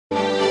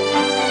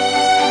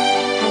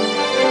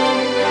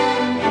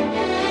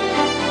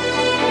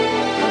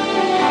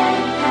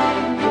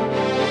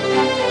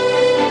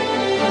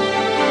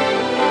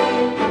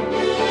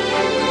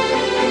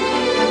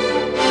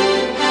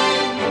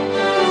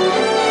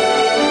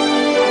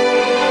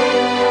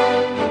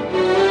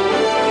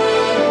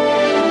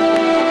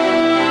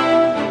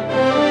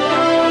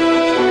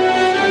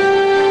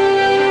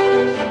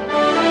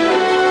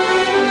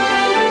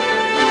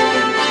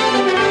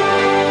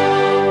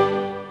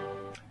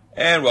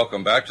And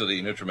welcome back to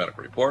the NutriMedical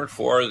Report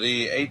for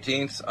the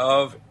 18th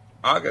of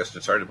August.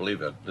 It's hard to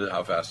believe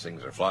how fast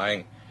things are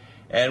flying.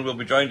 And we'll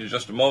be joined in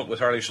just a moment with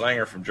Harley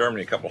Schlanger from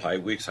Germany, a couple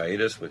weeks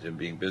hiatus with him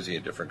being busy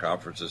at different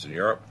conferences in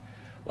Europe.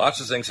 Lots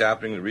of things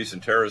happening. The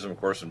recent terrorism, of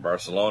course, in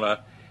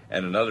Barcelona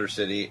and another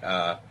city.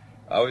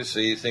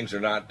 Obviously, things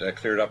are not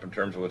cleared up in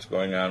terms of what's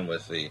going on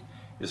with the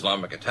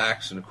Islamic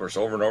attacks. And, of course,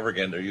 over and over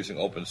again, they're using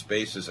open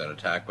spaces and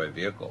attack by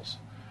vehicles.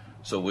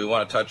 So we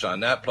want to touch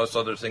on that, plus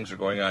other things are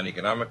going on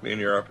economically in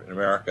Europe, in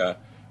America,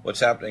 what's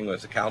happening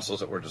with the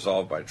councils that were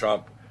dissolved by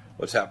Trump,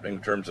 what's happening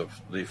in terms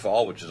of the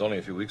fall, which is only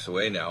a few weeks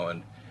away now,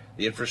 and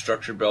the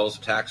infrastructure bills,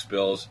 tax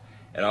bills,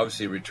 and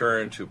obviously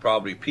return to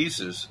probably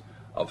pieces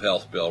of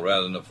health bill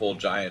rather than the full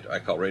giant, I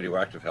call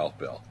radioactive health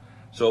bill.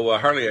 So,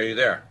 Harley, are you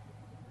there?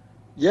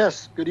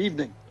 Yes, good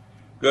evening.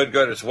 Good.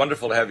 It's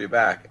wonderful to have you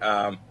back.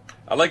 I'd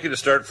like you to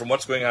start from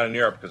what's going on in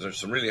Europe, because there's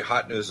some really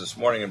hot news this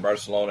morning in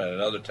Barcelona and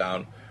another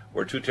town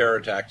where two terror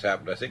attacks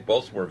happened. I think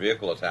both were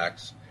vehicle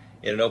attacks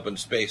in an open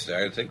space.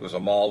 I think it was a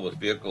mall with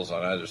vehicles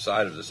on either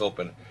side of this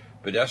open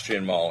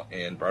pedestrian mall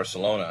in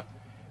Barcelona.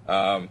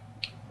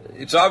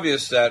 It's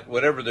obvious that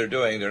whatever they're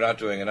doing, they're not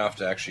doing enough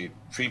to actually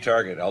free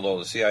target, although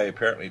the CIA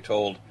apparently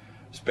told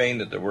Spain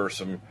that there were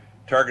some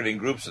targeting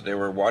groups that they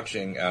were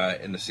watching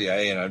in the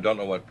CIA, and I don't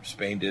know what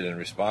Spain did in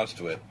response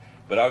to it.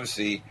 But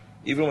obviously,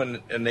 even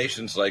when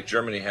nations like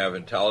Germany have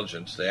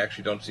intelligence, they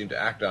actually don't seem to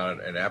act on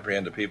it and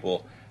apprehend the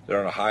people that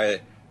are on a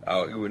high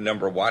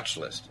number watch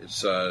list. It's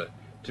to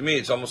me,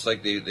 it's almost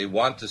like they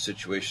want the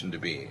situation to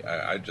be.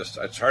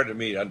 It's hard to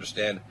me to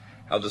understand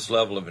how this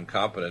level of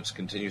incompetence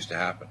continues to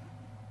happen.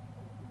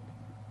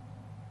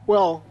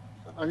 Well,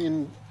 I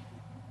mean,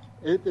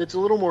 it's a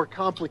little more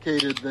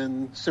complicated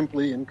than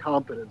simply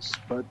incompetence.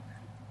 But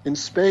in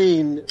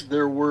Spain,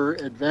 there were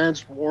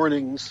advanced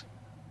warnings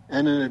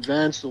and an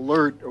advanced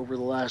alert over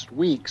the last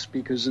weeks,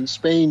 because in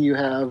Spain you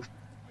have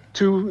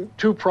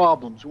two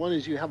problems. One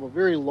is you have a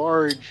very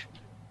large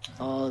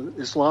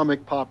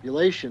Islamic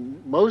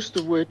population, most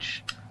of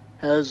which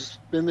has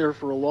been there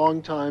for a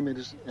long time and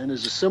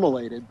is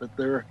assimilated, but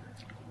they're,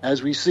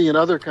 as we see in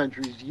other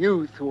countries,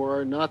 youth who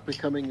are not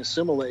becoming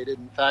assimilated,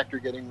 in fact, are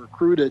getting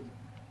recruited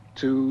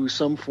to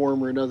some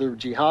form or another of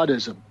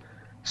jihadism.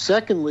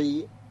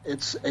 Secondly,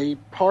 it's a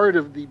part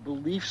of the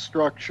belief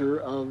structure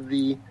of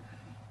the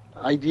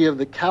idea of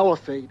the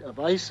caliphate of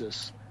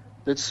ISIS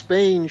that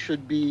Spain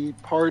should be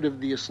part of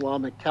the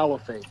Islamic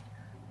caliphate,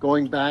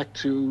 going back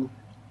to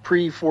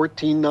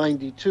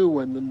pre-1492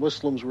 when the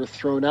Muslims were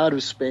thrown out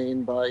of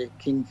Spain by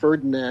King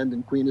Ferdinand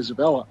and Queen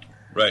Isabella.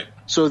 Right.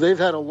 So they've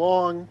had a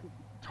long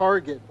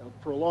target.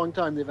 For a long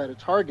time, they've had a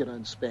target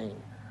on Spain.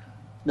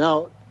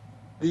 Now,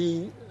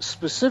 the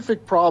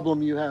specific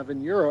problem you have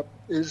in Europe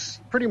is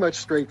pretty much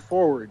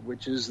straightforward,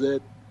 which is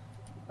that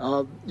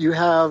you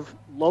have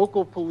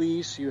local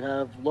police, you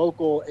have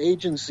local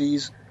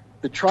agencies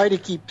that try to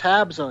keep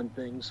tabs on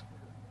things,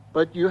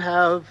 but you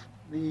have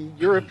the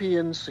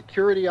European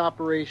security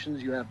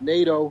operations, you have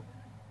NATO,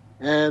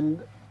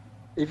 and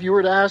if you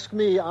were to ask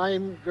me,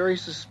 I'm very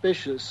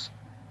suspicious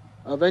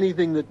of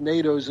anything that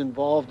NATO's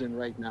involved in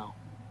right now.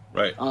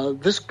 Right.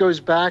 This goes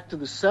back to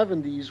the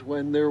 70s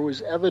when there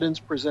was evidence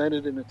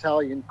presented in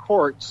Italian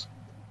courts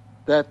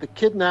that the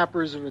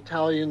kidnappers of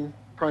Italian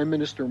Prime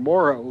Minister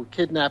Moro, who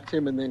kidnapped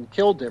him and then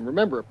killed him,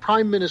 remember, a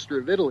Prime Minister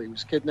of Italy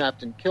was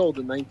kidnapped and killed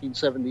in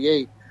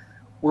 1978,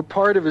 were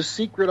part of a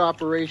secret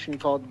operation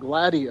called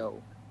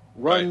Gladio,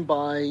 run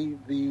by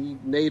the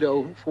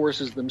NATO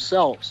forces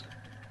themselves.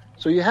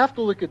 So you have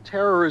to look at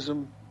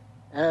terrorism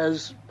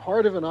as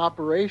part of an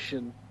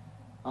operation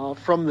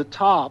from the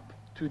top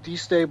to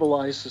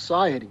destabilize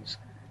societies.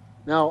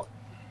 Now,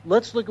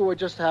 let's look at what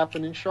just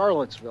happened in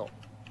Charlottesville.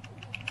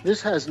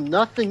 This has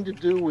nothing to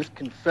do with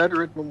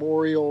Confederate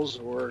memorials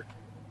or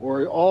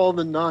all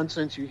the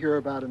nonsense you hear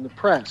about in the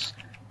press.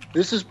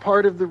 This is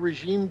part of the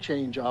regime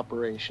change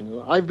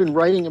operation. I've been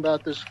writing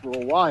about this for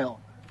a while,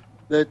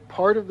 that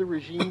part of the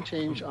regime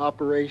change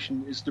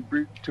operation is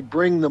to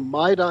bring the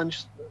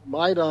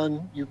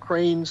Maidan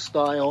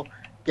Ukraine-style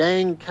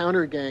gang,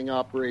 counter-gang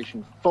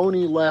operation,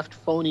 phony left,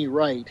 phony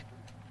right,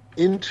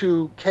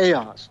 into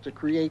chaos, to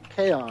create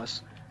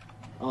chaos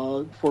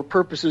for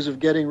purposes of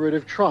getting rid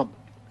of Trump.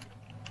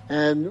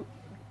 And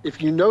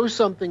if you know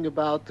something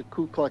about the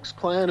Ku Klux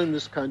Klan in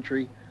this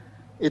country,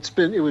 it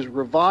was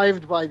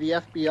revived by the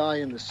FBI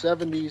in the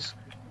 70s.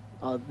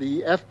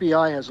 The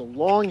FBI has a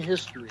long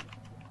history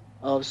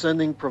of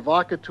sending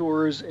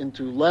provocateurs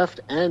into left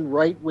and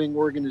right-wing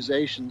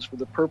organizations for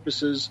the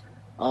purposes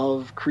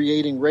of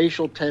creating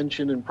racial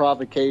tension and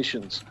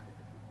provocations.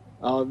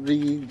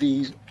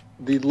 The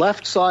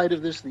left side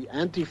of this, the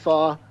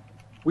Antifa,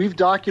 we've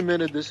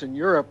documented this in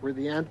Europe where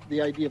the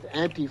idea of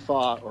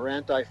Antifa or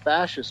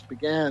anti-fascist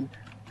began.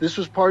 This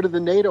was part of the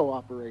NATO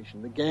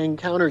operation, the gang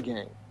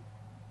counter-gang.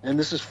 And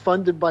this is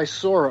funded by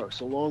Soros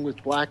along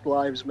with Black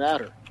Lives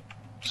Matter.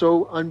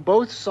 So on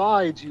both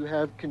sides, you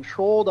have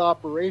controlled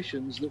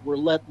operations that were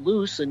let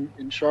loose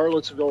in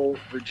Charlottesville,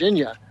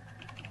 Virginia.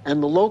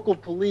 And the local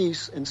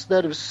police,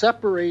 instead of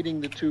separating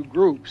the two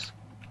groups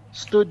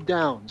stood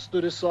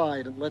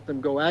aside, and let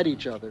them go at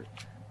each other.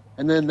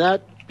 And then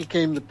that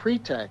became the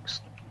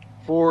pretext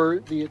for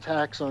the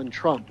attacks on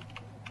Trump.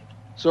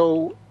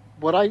 So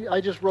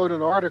I just wrote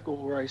an article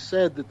where I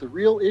said that the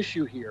real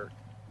issue here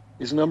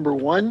is, number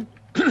one,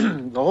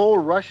 the whole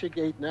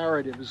Russiagate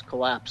narrative is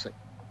collapsing.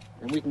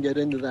 And we can get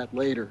into that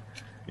later.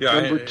 Yeah,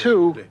 number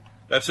two...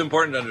 That's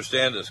important to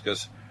understand this,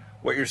 because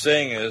what you're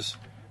saying is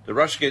the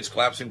Russiagate's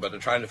collapsing, but they're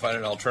trying to find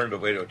an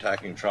alternative way to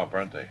attacking Trump,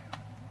 aren't they?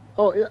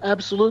 Oh,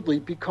 absolutely,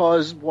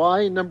 because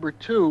why? Number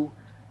two,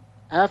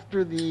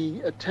 after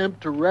the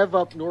attempt to rev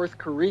up North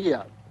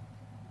Korea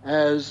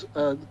as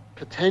a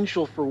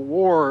potential for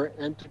war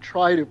and to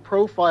try to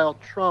profile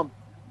Trump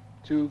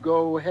to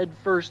go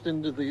headfirst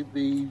into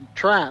the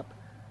trap,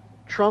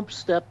 Trump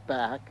stepped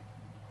back.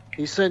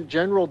 He sent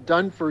General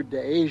Dunford to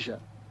Asia.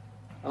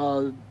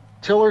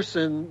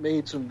 Tillerson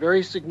made some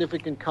very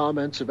significant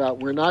comments about,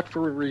 we're not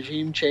for a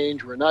regime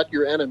change, we're not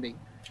your enemy.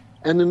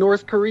 And the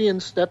North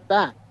Koreans stepped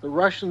back. The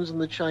Russians and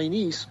the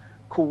Chinese,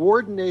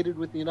 coordinated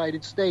with the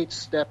United States,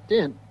 stepped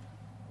in.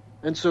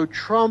 And so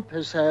Trump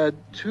has had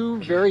two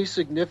very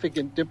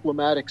significant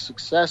diplomatic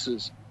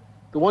successes.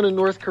 The one in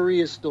North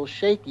Korea is still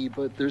shaky,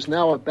 but there's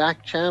now a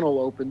back channel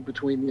open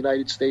between the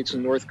United States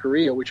and North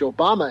Korea, which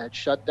Obama had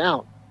shut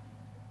down.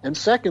 And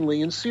secondly,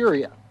 in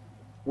Syria,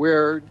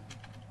 where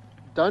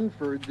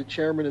Dunford, the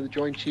chairman of the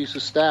Joint Chiefs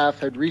of Staff,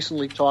 had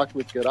recently talked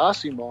with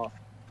Gerasimov,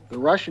 the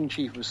Russian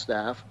chief of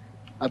staff,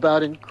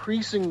 about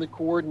increasing the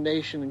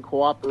coordination and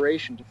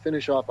cooperation to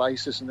finish off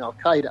ISIS and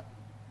al-Qaeda.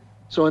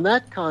 So in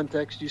that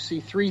context, you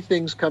see three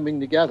things coming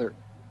together.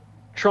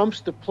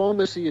 Trump's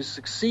diplomacy is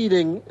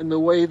succeeding in the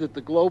way that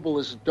the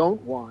globalists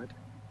don't want.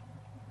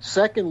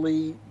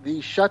 Secondly,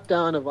 the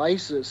shutdown of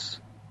ISIS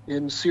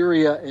in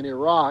Syria and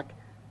Iraq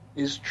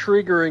is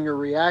triggering a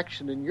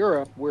reaction in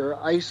Europe where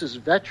ISIS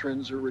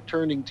veterans are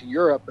returning to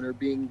Europe and are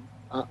being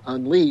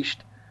unleashed.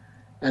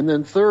 And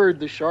then third,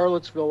 the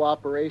Charlottesville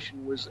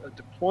operation was a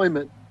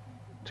deployment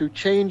to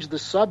change the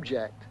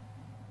subject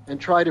and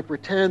try to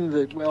pretend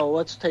that, well,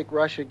 let's take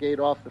Russiagate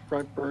off the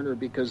front burner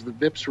because the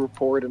VIPS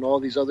report and all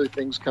these other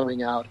things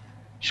coming out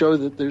show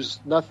that there's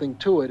nothing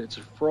to it. It's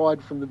a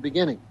fraud from the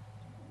beginning.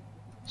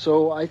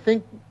 So I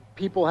think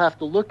people have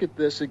to look at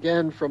this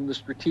again from the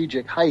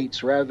strategic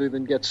heights rather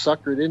than get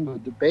suckered into a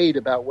debate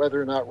about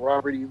whether or not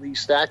Robert E. Lee's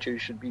statue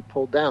should be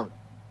pulled down.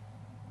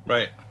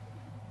 Right.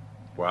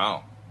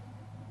 Wow.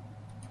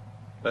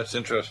 That's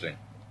interesting.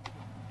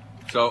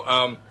 So,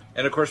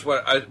 and of course,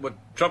 what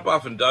Trump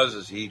often does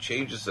is he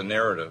changes the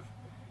narrative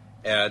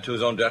to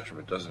his own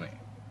detriment, doesn't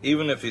he?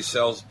 Even if he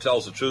tells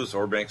the truth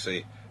or makes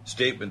a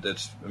statement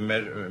that's a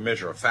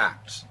measure of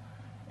facts.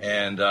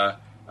 And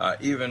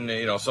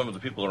even, some of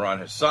the people who are on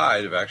his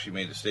side have actually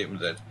made the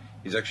statement that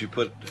he's actually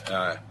put,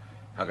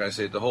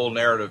 the whole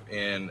narrative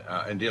in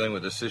dealing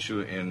with this issue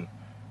in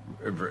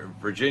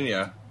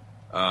Virginia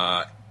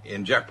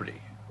in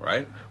jeopardy,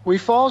 right? Well, he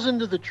falls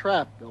into the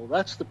trap, Bill.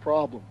 That's the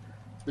problem.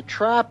 The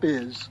trap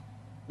is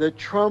that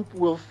Trump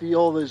will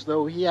feel as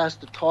though he has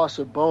to toss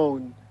a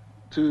bone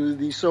to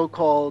the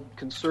so-called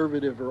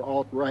conservative or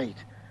alt-right.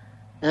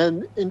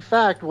 And in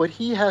fact, what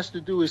he has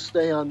to do is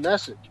stay on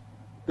message.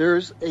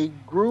 There's a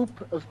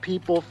group of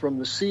people from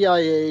the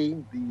CIA,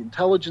 the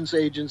intelligence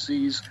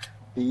agencies,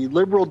 the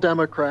liberal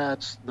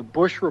Democrats, the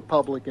Bush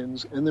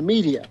Republicans, and the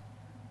media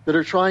that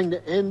are trying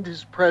to end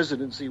his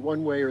presidency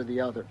one way or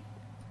the other.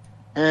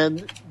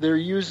 And they're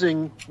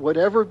using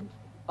whatever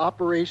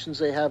operations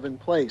they have in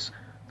place.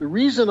 The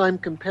reason I'm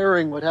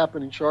comparing what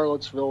happened in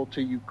Charlottesville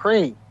to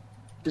Ukraine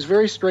is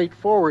very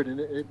straightforward,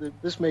 and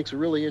this makes a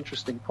really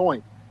interesting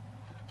point.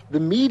 The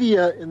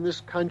media in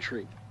this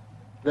country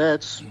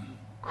that's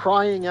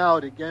crying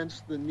out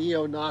against the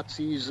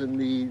neo-Nazis and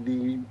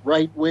the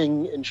right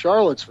wing in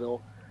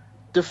Charlottesville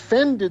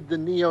defended the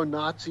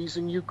neo-Nazis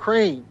in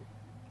Ukraine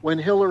when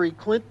Hillary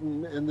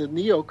Clinton and the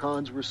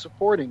neocons were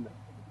supporting them.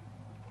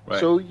 Right.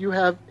 So you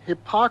have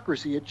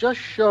hypocrisy. It just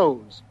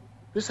shows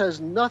this has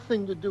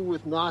nothing to do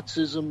with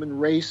Nazism and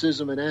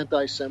racism and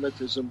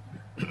anti-Semitism,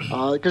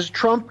 because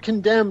Trump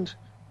condemned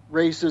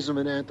racism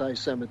and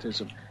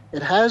anti-Semitism.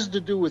 It has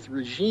to do with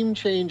regime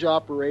change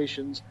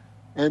operations,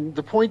 and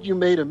the point you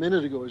made a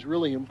minute ago is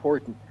really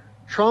important.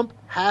 Trump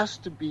has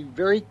to be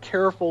very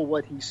careful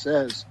what he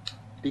says,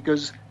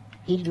 because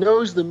he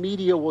knows the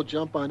media will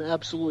jump on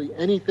absolutely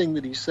anything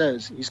that he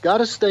says. He's got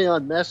to stay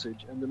on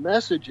message, and the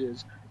message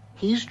is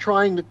he's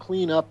trying to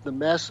clean up the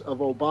mess of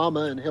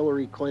Obama and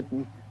Hillary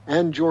Clinton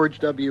and George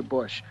W.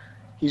 Bush.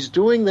 He's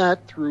doing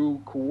that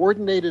through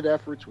coordinated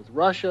efforts with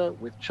Russia,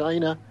 with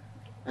China,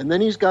 and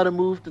then he's got to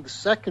move to the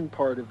second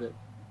part of it,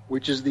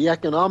 which is the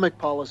economic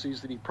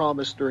policies that he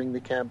promised during the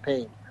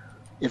campaign.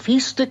 If he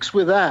sticks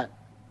with that,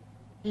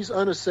 he's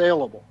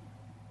unassailable.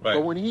 Right.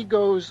 But when he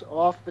goes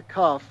off the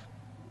cuff,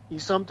 he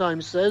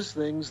sometimes says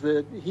things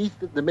that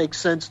that make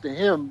sense to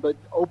him, but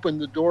open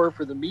the door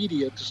for the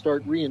media to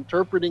start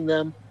reinterpreting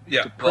them,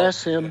 to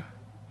press him.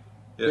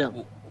 Yeah.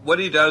 What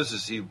he does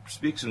is he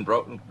speaks in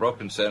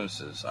broken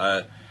sentences.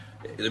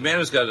 The man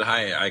has got a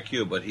high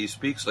IQ, but he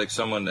speaks like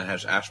someone that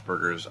has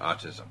Asperger's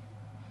autism.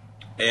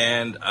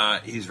 And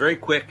he's very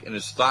quick in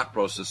his thought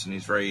process, and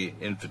he's very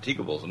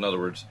infatigable. In other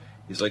words,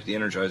 he's like the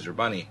Energizer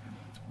Bunny.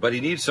 But he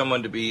needs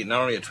someone to be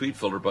not only a tweet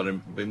filter, but a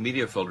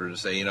media filter to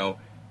say,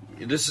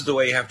 this is the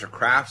way you have to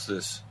craft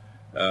this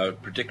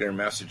particular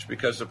message.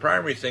 Because the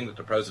primary thing that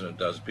the president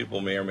does,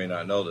 people may or may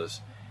not know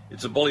this,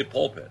 it's a bully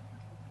pulpit.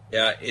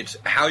 It's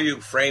how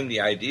you frame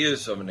the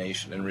ideas of a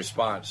nation in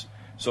response.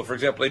 So, for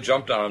example, they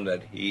jumped on him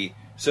that he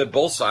said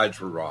both sides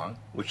were wrong,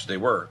 which they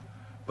were.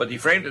 But he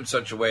framed it in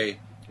such a way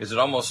as it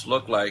almost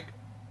looked like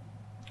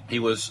he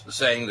was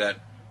saying that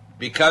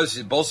because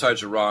both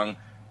sides are wrong,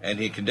 and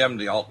he condemned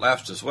the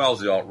alt-left as well as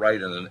the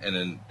alt-right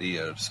and the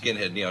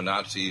skinhead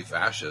neo-Nazi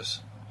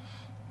fascists,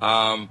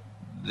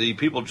 the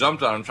people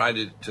jumped on him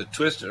trying to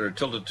twist it or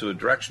tilt it to a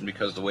direction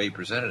because of the way he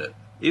presented it.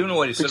 Even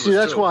what he said was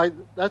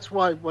true. That's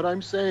why what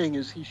I'm saying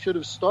is he should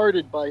have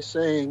started by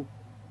saying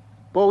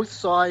both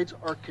sides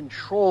are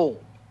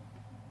controlled.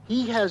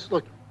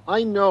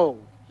 I know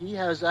he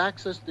has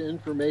access to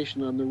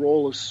information on the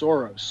role of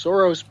Soros.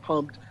 Soros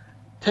pumped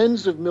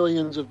tens of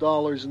millions of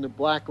dollars into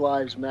Black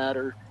Lives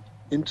Matter,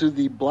 into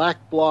the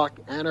Black Bloc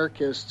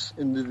anarchists,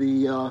 into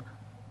the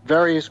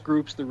various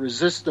groups, the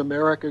Resist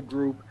America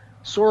group.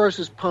 Soros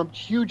has pumped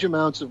huge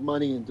amounts of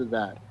money into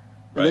that. And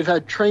right. They've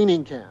had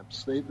training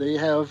camps. They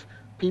have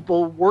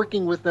people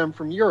working with them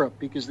from Europe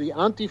because the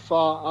Antifa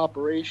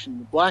operation,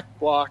 the Black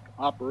Bloc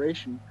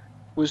operation,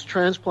 was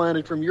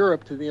transplanted from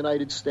Europe to the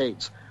United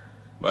States.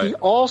 Right. He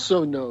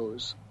also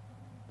knows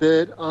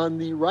that on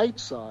the right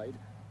side,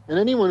 and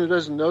anyone who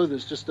doesn't know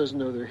this just doesn't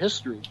know their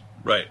history.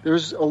 Right.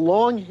 There's a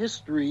long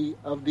history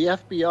of the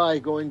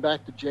FBI going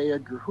back to J.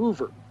 Edgar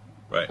Hoover,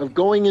 right. of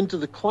going into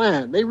the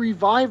Klan. They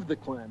revived the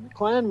Klan. The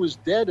Klan was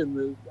dead in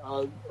the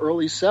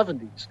early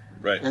 70s.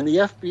 Right. And the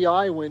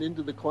FBI went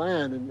into the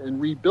Klan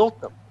and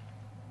rebuilt them.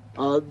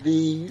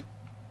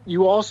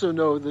 You also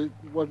know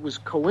what was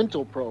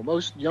COINTELPRO.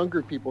 Most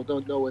younger people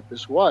don't know what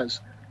this was.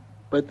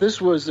 But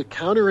this was a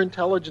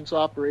counterintelligence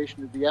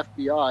operation of the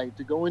FBI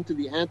to go into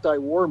the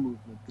anti-war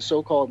movement, the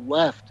so-called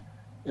left,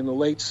 in the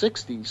late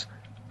 60s,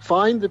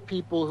 find the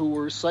people who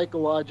were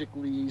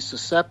psychologically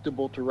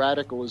susceptible to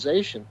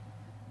radicalization,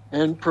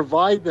 and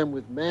provide them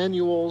with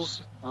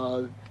manuals,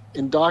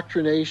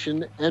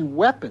 indoctrination, and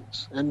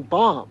weapons and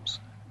bombs,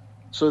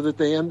 so that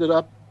they ended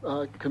up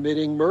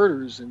committing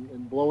murders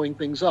and blowing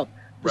things up.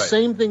 The right.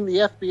 same thing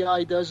the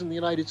FBI does in the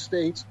United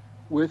States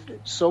with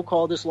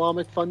so-called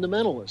Islamic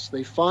fundamentalists.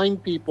 They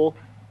find people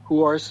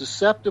who are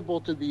susceptible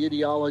to the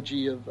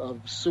ideology of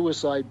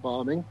suicide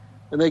bombing,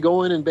 and they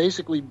go in and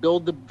basically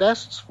build the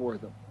vests for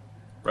them.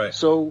 Right.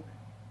 So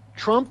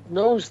Trump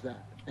knows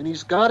that, and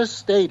he's got to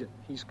state it.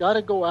 He's got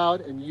to go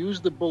out and use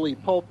the bully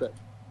pulpit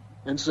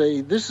and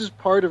say, this is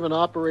part of an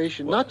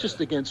operation, not just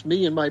against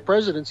me and my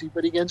presidency,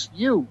 but against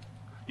you.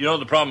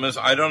 The problem is,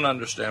 I don't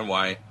understand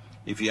why,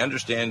 if he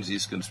understands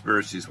these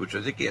conspiracies, which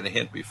I think he had a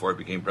hint before he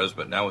became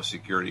president, now with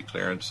security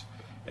clearance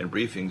and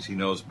briefings, he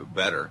knows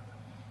better.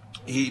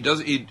 He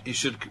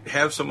should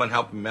have someone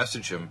help him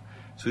message him,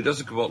 so he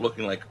doesn't come out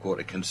looking like, quote,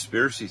 a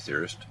conspiracy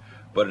theorist,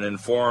 but an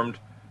informed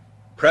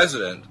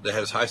president that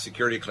has high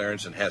security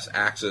clearance and has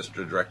access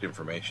to direct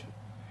information.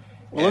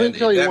 Well, let me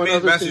tell you one other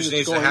thing that's message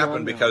needs to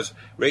happen because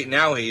right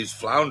now he's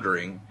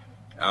floundering.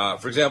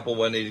 For example,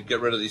 when they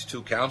get rid of these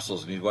two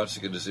councils and he wants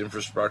to get his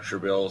infrastructure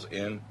bills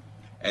in,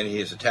 and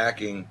he is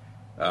attacking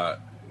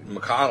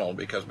McConnell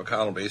because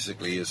McConnell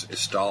basically is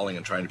stalling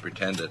and trying to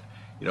pretend that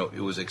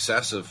it was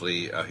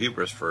excessively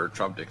hubris for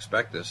Trump to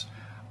expect this.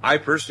 I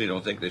personally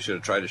don't think they should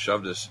have tried to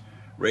shove this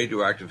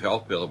radioactive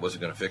health bill that wasn't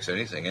going to fix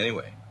anything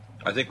anyway.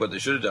 I think what they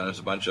should have done is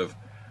a bunch of,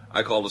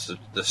 I call this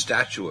the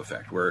statue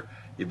effect, where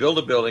you build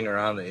a building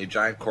around a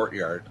giant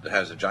courtyard that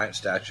has a giant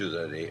statue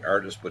that an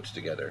artist puts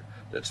together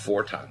that's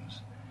 4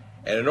 tons.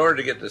 And in order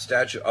to get the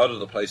statue out of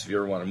the place, if you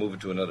ever want to move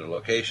it to another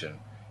location,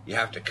 you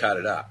have to cut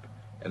it up.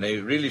 And they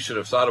really should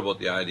have thought about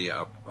the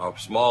idea of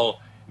small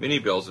mini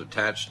bills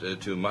attached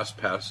to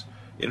must-pass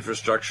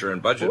infrastructure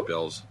and budget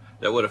bills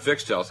that would have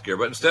fixed health care.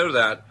 But instead of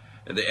that,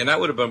 and that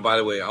would have been, by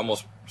the way,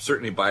 almost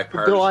certainly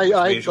bipartisan.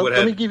 Bill,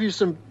 let me give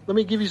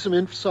you some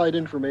inside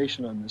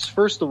information on this.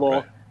 First of all,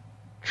 right.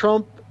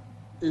 Trump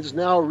is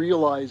now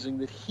realizing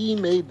that he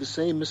made the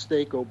same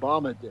mistake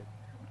Obama did.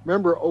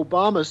 Remember,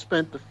 Obama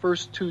spent the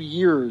first 2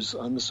 years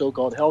on the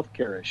so-called health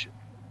care issue.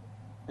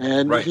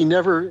 And right.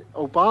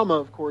 Obama,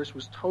 of course,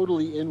 was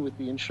totally in with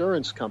the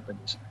insurance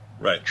companies.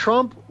 Right.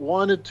 Trump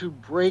wanted to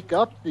break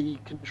up the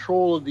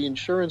control of the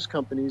insurance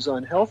companies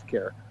on health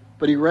care,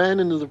 but he ran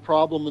into the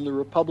problem in the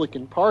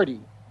Republican Party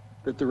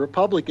that the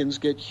Republicans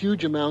get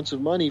huge amounts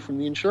of money from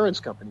the insurance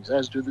companies,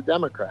 as do the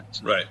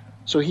Democrats. Right.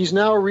 So he's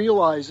now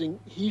realizing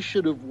he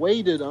should have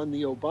waited on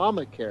the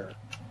Obamacare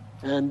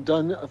and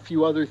done a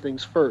few other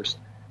things first.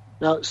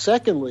 Now,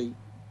 secondly,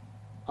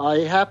 I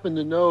happen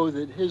to know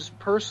that his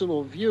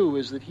personal view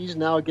is that he's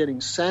now getting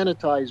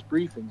sanitized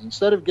briefings.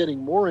 Instead of getting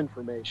more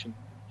information,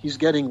 he's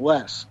getting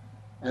less.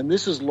 And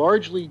this is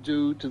largely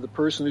due to the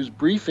person who's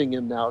briefing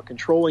him now,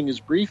 controlling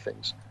his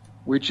briefings,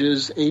 which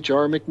is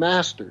H.R.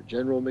 McMaster,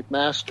 General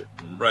McMaster,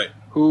 right,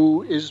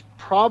 who is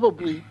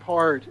probably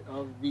part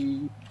of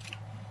the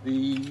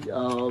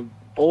the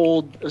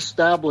old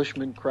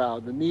establishment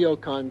crowd, the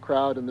neocon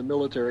crowd in the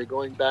military,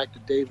 going back to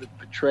David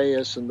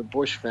Petraeus and the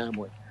Bush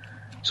family.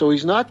 So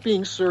he's not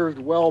being served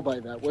well by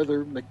that,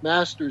 whether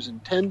McMaster's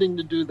intending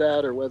to do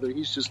that or whether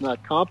he's just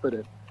not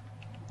competent.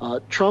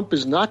 Trump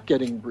is not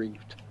getting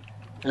briefed.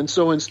 And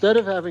so instead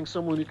of having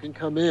someone who can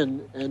come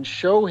in and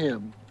show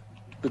him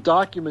the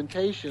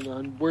documentation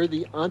on where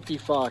the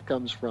Antifa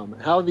comes from,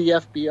 how the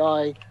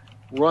FBI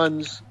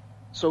runs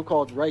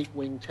so-called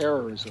right-wing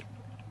terrorism,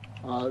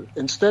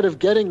 instead of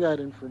getting that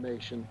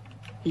information,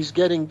 he's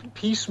getting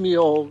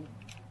piecemeal,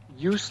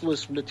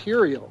 useless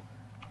material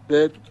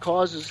that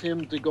causes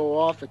him to go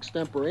off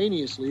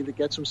extemporaneously that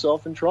gets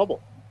himself in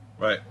trouble.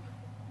 Right.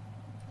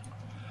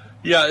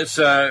 Yeah, it's.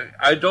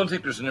 I don't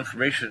think there's an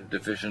information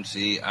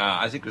deficiency.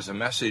 I think there's a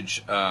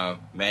message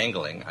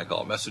mangling. I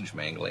call it message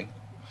mangling.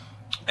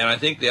 And I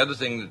think the other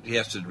thing that he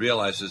has to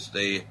realize is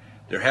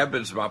there have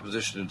been some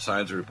opposition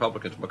inside the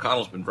Republicans.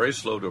 McConnell's been very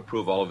slow to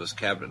approve all of his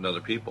cabinet and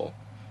other people.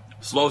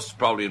 Slowest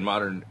probably in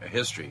modern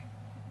history.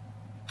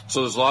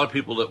 So there's a lot of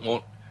people that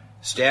won't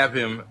stab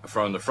him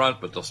from the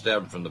front, but they'll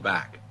stab him from the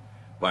back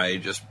by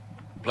just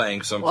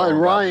playing some. And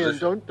Ryan,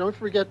 don't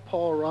forget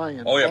Paul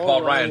Ryan. Oh yeah,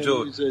 Paul Ryan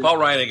too. Paul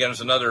Ryan again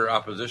is another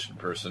opposition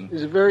person.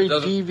 He's a very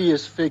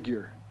devious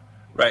figure.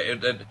 Right,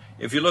 and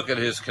if you look at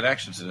his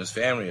connections in his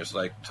family, it's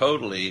like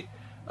totally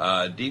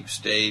deep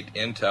state,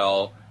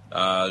 intel,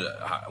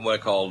 what I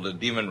call the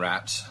demon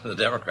rats, the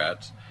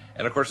Democrats.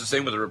 And of course the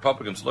same with the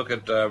Republicans. Look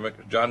at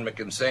John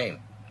McInsane.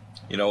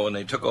 You know, when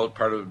they took out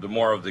part of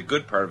more of the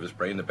good part of his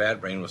brain, the bad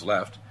brain was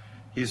left.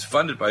 He's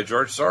funded by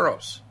George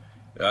Soros.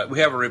 We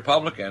have a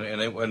Republican,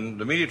 and when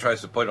the media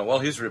tries to point out, well,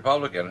 he's a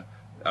Republican,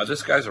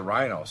 this guy's a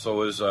rhino.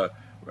 So is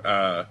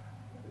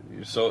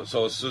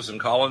Susan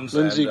Collins,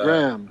 Lindsey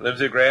Graham.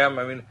 Lindsey Graham.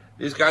 I mean,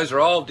 these guys are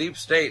all deep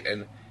state,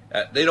 and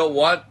they don't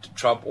want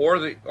Trump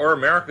or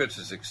America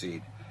to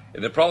succeed.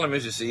 And the problem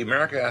is, you see,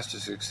 America has to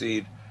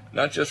succeed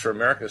not just for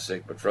America's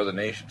sake, but for other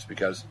nations,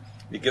 because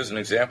it gives an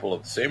example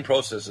of the same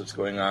process that's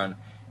going on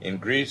in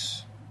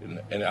Greece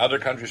and other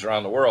countries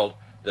around the world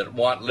that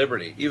want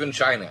liberty. Even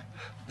China,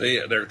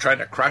 they're trying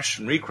to crush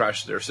and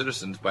recrush their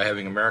citizens by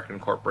having American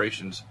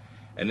corporations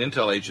and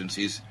intel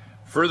agencies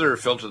further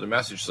filter the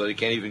message so they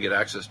can't even get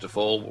access to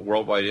full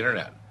worldwide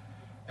internet.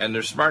 And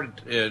there's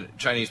smart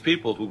Chinese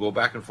people who go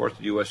back and forth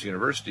to U.S.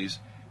 universities,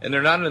 and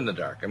they're not in the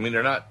dark. I mean,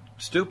 they're not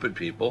stupid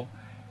people,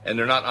 and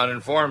they're not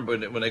uninformed,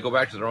 but when they go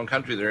back to their own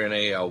country, they're in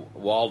a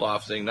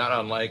walled-off thing, not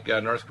unlike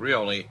North Korea,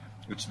 only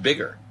it's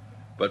bigger.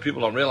 But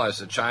people don't realize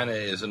that China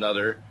is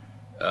another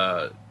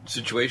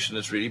situation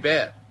that's really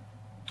bad.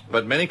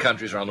 But many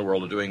countries around the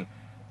world are doing,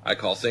 I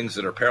call, things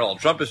that are parallel.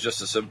 Trump is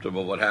just a symptom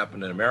of what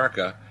happened in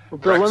America. Well,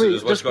 Bill, Brexit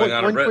is what's going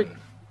on in Britain.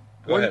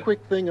 One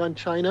quick thing on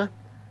China.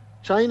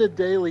 China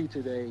Daily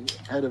today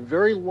had a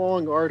very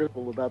long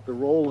article about the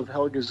role of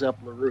Helga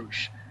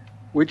Zepp-LaRouche,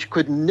 which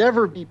could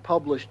never be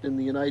published in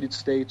the United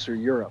States or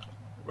Europe.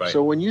 Right.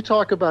 So when you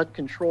talk about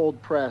controlled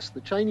press,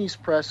 the Chinese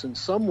press in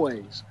some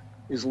ways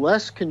is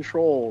less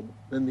controlled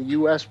than the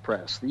U.S.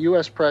 press. The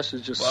U.S. press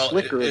is just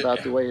slicker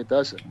about the way it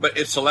does it. But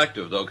it's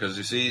selective, though, because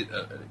you see,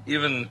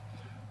 even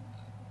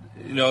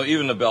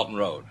the Belt and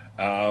Road,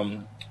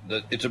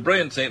 it's a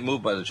brilliant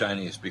move by the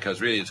Chinese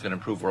because really it's going to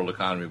improve world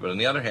economy. But on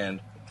the other hand,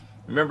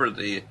 remember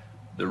the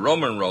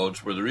Roman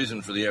roads were the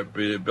reason for the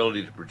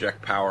ability to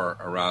project power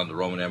around the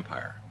Roman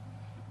Empire.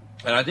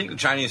 And I think the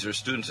Chinese are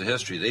students of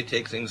history. They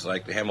take things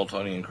like the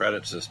Hamiltonian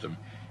credit system,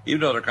 even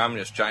though they're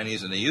communist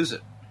Chinese, and they use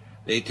it.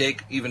 They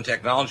take even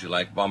technology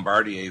like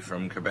Bombardier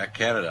from Quebec,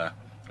 Canada,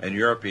 and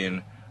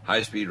European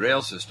high-speed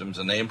rail systems,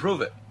 and they improve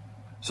it.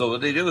 So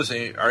what they do is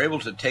they are able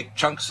to take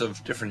chunks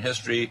of different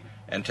history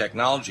and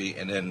technology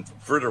and then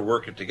further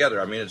work it together.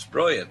 I mean, it's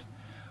brilliant.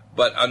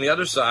 But on the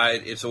other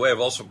side, it's a way of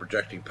also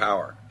projecting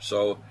power.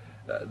 So,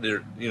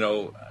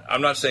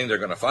 I'm not saying they're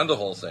going to fund the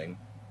whole thing,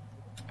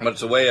 but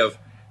it's a way of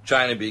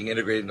China being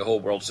integrated in the whole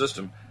world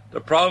system. The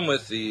problem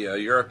with the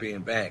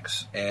European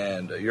banks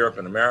and Europe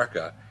and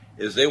America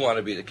is they want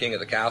to be the king of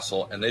the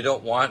castle, and they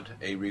don't want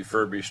a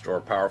refurbished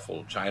or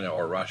powerful China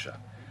or Russia.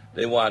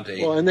 They want a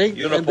unipolar. And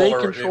they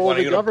control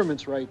the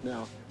governments right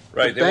now.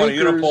 Right, they want a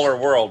unipolar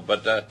world,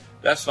 but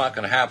that's not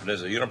going to happen. A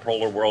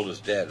unipolar world is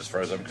dead, as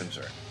far as I'm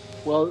concerned.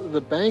 Well,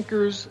 the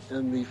bankers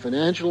and the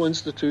financial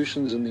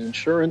institutions and the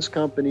insurance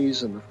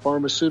companies and the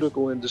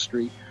pharmaceutical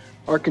industry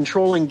are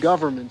controlling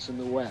governments in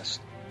the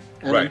West.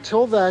 And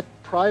until that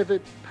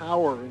private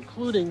power,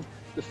 including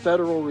the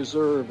Federal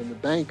Reserve and the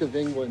Bank of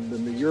England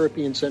and the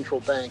European Central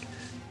Bank,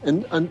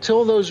 and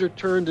until those are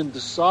turned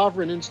into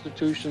sovereign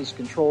institutions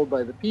controlled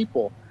by the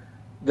people,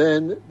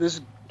 then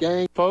this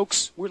gang...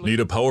 Folks, need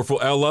a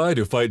powerful ally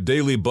to fight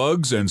daily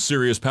bugs and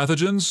serious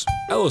pathogens?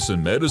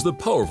 Allicin Med is the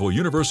powerful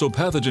universal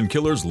pathogen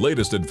killer's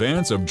latest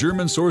advance of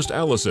German-sourced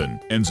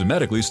allicin,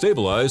 enzymatically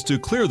stabilized to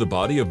clear the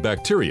body of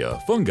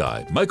bacteria,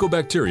 fungi,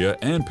 mycobacteria,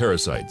 and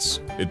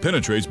parasites. It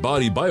penetrates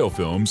body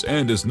biofilms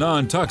and is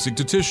non-toxic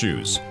to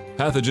tissues.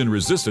 pathogen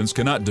resistance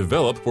cannot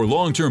develop for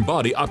long-term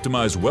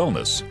body-optimized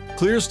wellness.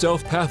 Clear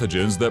stealth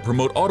pathogens that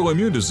promote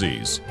autoimmune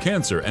disease,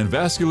 cancer and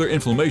vascular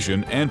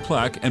inflammation and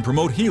plaque and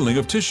promote healing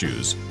of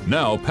tissues.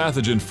 Now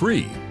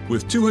pathogen-free.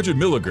 With 200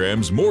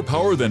 milligrams more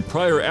power than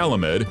prior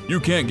Alamed,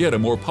 you can't get a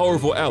more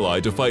powerful ally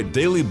to fight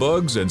daily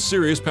bugs and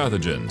serious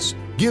pathogens.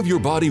 Give your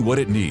body what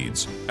it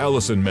needs.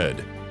 Allison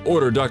Med.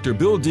 Order Dr.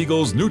 Bill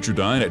Deagle's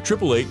Nutridyne at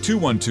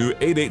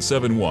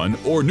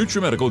 888-212-8871 or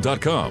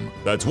NutriMedical.com.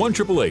 That's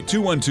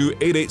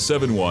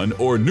 1-888-212-8871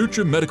 or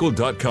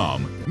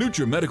NutriMedical.com.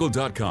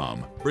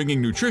 NutriMedical.com,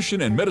 bringing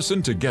nutrition and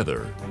medicine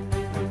together.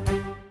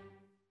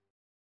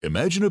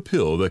 Imagine a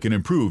pill that can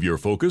improve your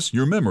focus,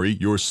 your memory,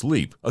 your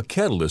sleep, a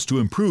catalyst to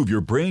improve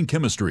your brain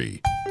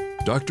chemistry.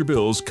 Dr.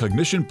 Bill's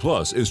Cognition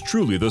Plus is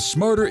truly the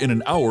smarter in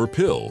an hour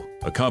pill.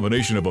 A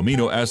combination of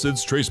amino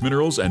acids, trace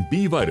minerals, and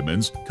B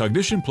vitamins,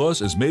 Cognition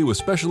Plus is made with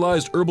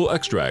specialized herbal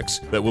extracts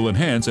that will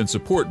enhance and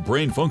support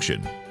brain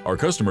function. Our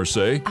customers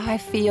say, I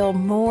feel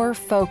more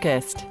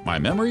focused. My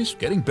memory's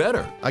getting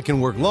better. I can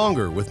work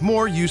longer with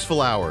more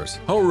useful hours.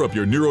 Power up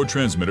your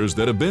neurotransmitters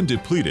that have been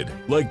depleted,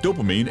 like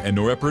dopamine and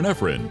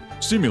norepinephrine.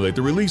 Stimulate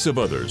the release of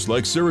others,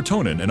 like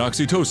serotonin and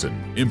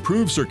oxytocin.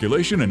 Improve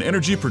circulation and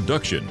energy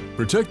production.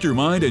 Protect your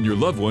mind and your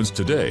loved ones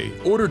today.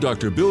 Order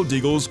Dr. Bill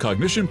Deagle's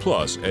Cognition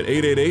Plus at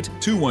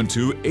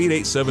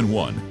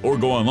 888-212-8871 or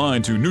go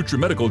online to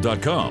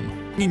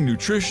NutriMedical.com. Bringing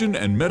nutrition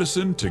and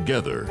medicine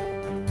together.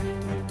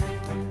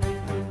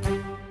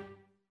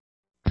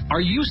 Are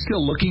you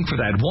still looking for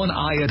that one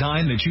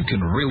iodine that you can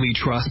really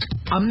trust?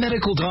 A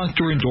medical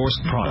doctor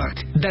endorsed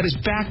product that is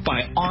backed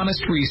by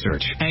honest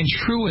research and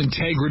true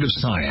integrative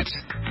science?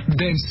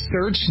 Then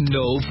search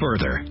no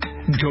further.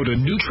 Go to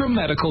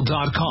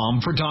NutriMedical.com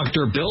for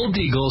Dr. Bill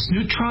Deagle's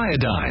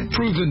Nutriodine,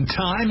 proven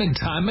time and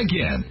time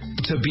again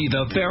to be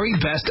the very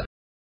best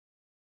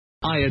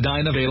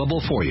iodine available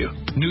for you.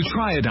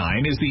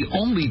 Nutriodine is the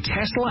only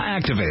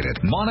Tesla-activated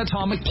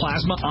monatomic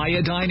plasma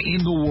iodine in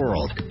the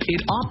world.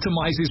 It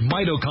optimizes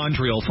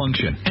mitochondrial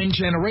function and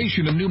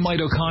generation of new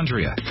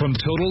mitochondria, from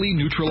totally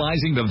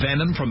neutralizing the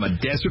venom from a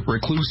desert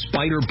recluse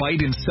spider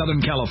bite in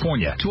Southern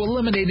California to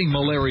eliminating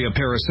malaria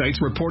parasites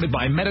reported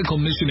by medical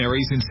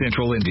missionaries in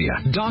Central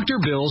India. Dr.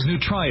 Bill's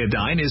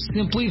Nutriodine is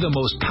simply the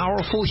most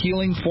powerful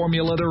healing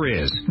formula there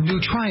is.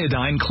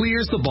 Nutriodine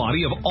clears the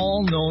body of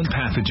all known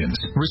pathogens,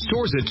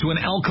 restores it to an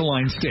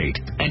alkaline state,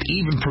 and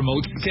even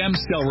promotes stem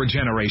cell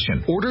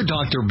regeneration. Order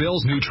Dr.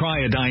 Bill's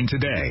Nutriodine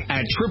today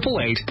at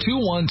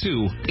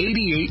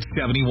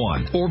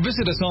 888-212-8871 or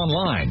visit us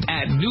online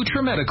at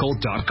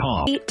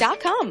NutriMedical.com.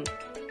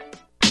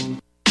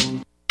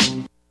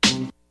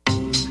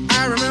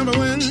 I remember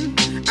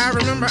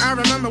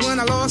when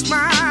I lost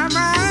my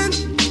mind.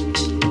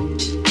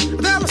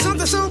 There was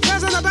something so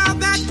pleasant about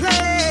that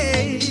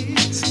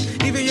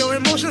place. Even your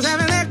emotions have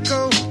an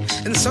echo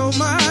in so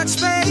much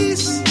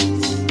space.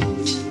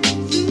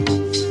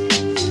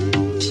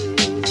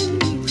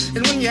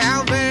 And when you're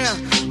out there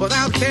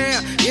without care,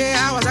 yeah,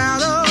 I was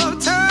out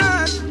of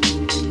touch.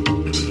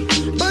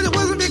 But it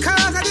wasn't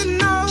because I didn't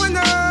know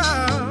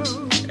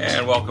enough.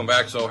 And welcome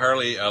back. So,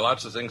 Harley,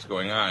 lots of things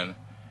going on.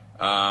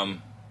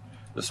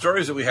 The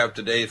stories that we have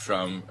today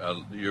from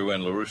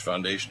UN LaRouche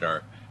Foundation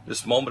are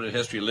this moment in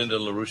history, Lyndon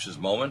LaRouche's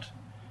moment.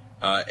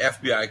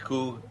 FBI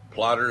coup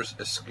plotters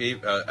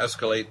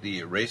escalate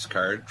the race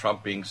card,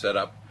 Trump being set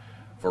up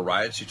for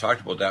riots. You talked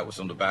about that with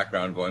some of the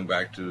background going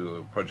back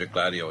to Project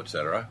Gladio,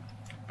 etc.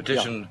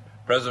 Petition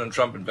President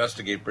Trump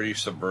investigate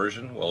British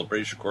subversion. Well, the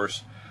British, of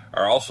course,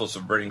 are also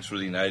subverting through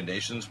the United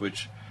Nations,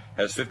 which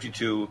has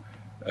 52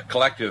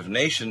 collective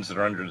nations that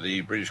are under the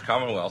British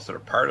Commonwealth that are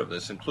part of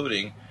this,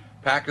 including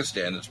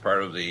Pakistan, that's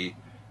part of the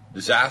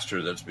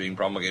disaster that's being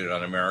promulgated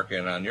on America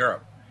and on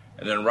Europe.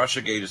 And then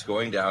Russiagate is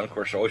going down. Of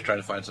course, they're always trying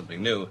to find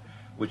something new,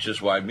 which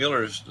is why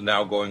Mueller's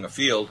now going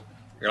afield.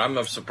 And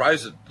I'm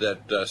surprised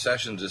that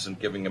Sessions isn't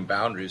giving him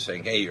boundaries,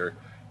 saying, hey, you're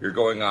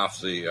going off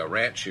the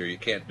ranch here. You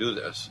can't do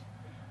this.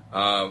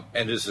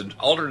 And his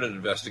alternate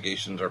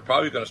investigations are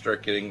probably going to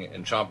start getting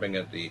and chomping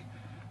at the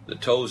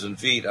toes and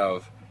feet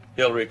of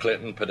Hillary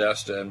Clinton,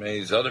 Podesta, and many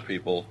of these other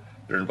people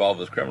that are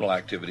involved with criminal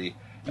activity.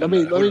 Let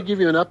me give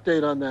you an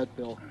update on that,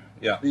 Bill.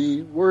 Yeah.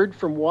 The word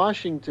from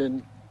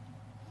Washington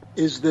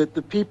is that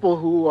the people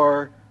who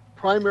are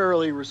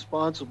primarily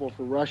responsible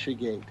for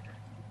Russiagate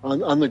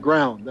on the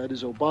ground, that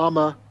is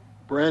Obama,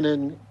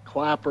 Brennan,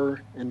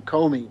 Clapper, and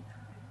Comey,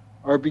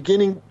 are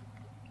beginning to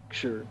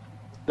picture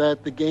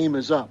that the game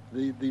is up.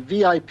 The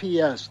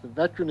VIPS, the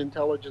Veteran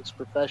Intelligence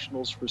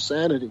Professionals for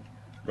Sanity,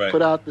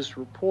 put out this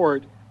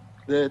report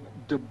that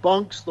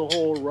debunks the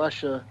whole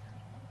Russia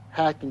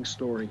hacking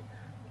story.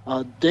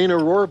 Dana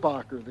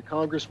Rohrabacher, the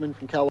congressman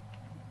from California,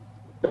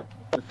 had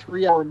a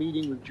 3-hour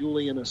meeting with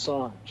Julian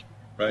Assange.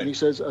 Right. And he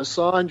says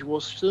Assange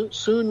will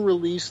soon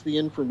release the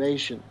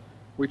information,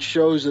 which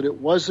shows that it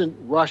wasn't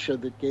Russia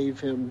that gave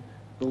him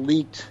the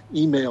leaked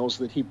emails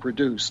that he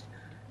produced.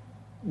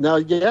 Now,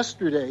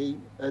 yesterday,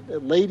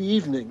 at late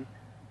evening,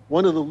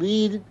 one of the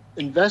lead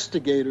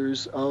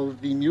investigators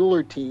of the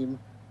Mueller team,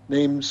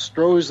 named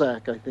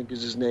Strozak, I think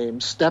is his name,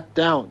 stepped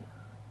down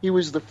He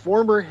was the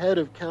former head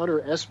of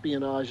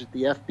counter-espionage at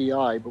the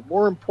FBI, but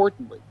more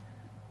importantly,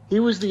 he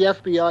was the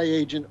FBI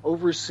agent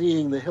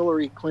overseeing the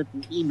Hillary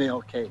Clinton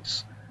email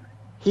case.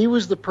 He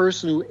was the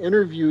person who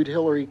interviewed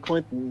Hillary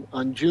Clinton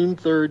on June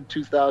 3rd,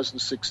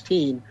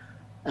 2016,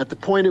 at the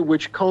point at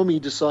which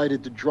Comey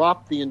decided to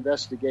drop the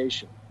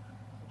investigation.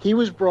 He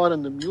was brought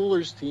on the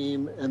Mueller's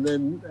team, and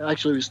then,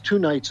 actually it was 2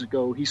 nights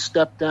ago, he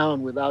stepped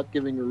down without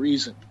giving a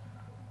reason.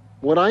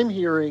 What I'm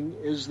hearing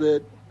is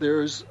that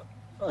there's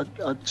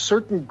a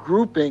certain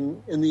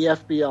grouping in the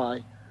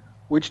FBI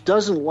which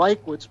doesn't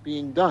like what's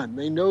being done.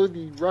 They know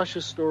the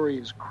Russia story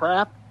is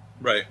crap.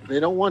 Right. They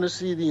don't want to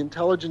see the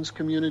intelligence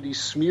community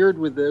smeared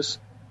with this,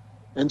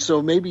 and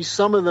so maybe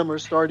some of them are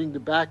starting to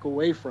back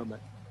away from it.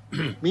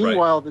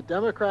 Meanwhile, the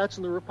Democrats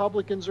and the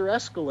Republicans are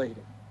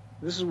escalating.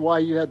 This is why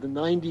you had the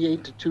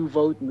 98-2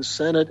 vote in the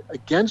Senate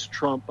against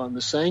Trump on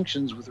the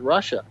sanctions with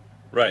Russia,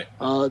 right?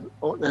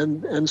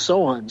 And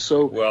so on.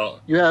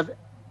 So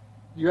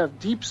you have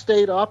deep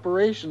state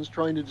operations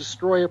trying to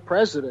destroy a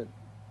president,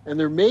 and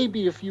there may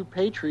be a few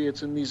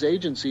patriots in these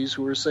agencies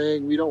who are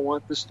saying we don't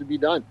want this to be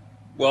done.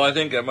 Well, I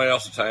think that might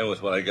also tie in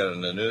with what I got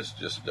in the news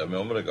just a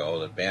moment ago,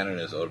 that Bannon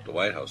is out at the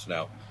White House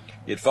now.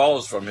 It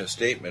follows from his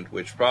statement,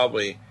 which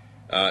probably,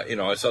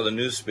 I saw the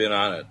news spin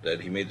on it,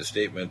 that he made the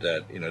statement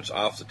that, it's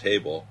off the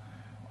table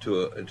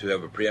to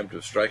have a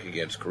preemptive strike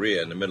against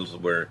Korea in the middle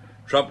of where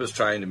Trump is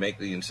trying to make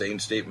the insane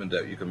statement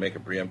that you can make a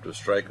preemptive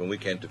strike and we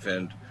can't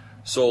defend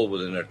Seoul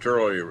within an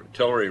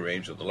artillery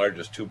range of the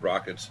largest tube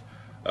rockets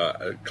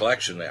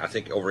collection, I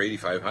think over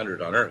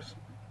 8,500 on Earth.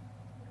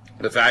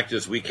 The fact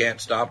is we can't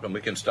stop them.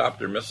 We can stop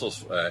their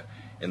missiles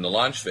in the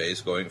launch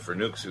phase going for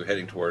nukes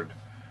heading toward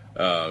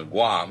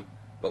Guam,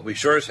 but we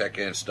sure as heck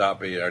can't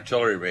stop an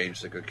artillery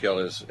range that could kill,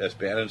 as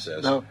Bannon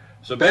says. No,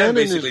 so Bannon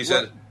basically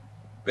said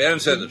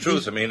the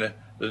truth. I mean,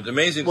 the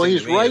amazing thing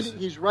to me is...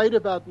 He's right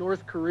about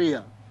North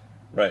Korea.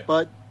 Right.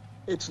 But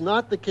it's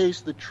not the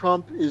case that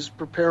Trump is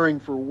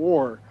preparing for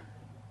war.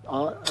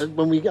 I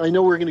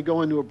know we're going to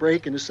go into a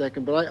break in a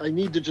second, but I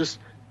need to just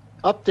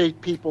update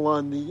people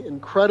on the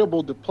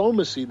incredible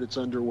diplomacy that's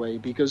underway,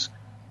 because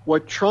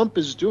what Trump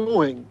is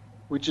doing,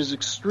 which is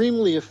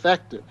extremely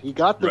effective, he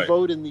got the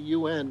vote in the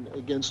UN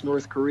against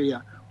North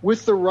Korea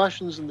with the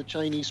Russians and the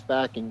Chinese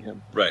backing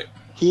him. Right.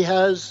 He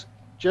has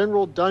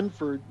General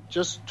Dunford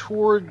just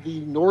toured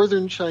the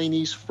northern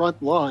Chinese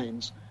front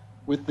lines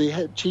with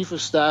the chief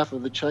of staff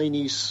of the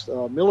Chinese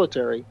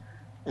military,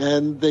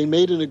 and they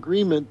made an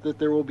agreement that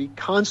there will be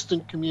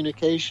constant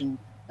communication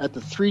at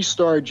the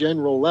 3-star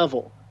general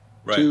level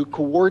to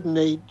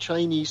coordinate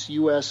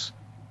Chinese-U.S.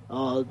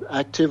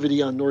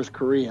 activity on North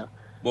Korea.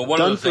 Well,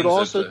 one of the things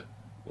also...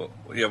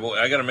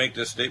 I got to make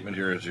this statement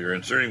here as you're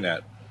inserting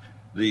that.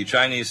 The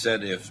Chinese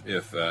said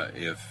if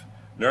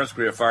North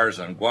Korea fires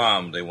on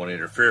Guam, they won't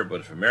interfere,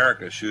 but if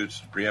America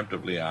shoots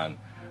preemptively on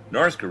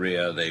North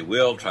Korea, they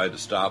will try to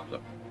stop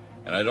them.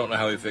 And I don't know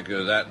how we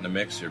figure that in the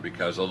mix here,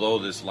 because although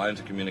these lines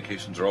of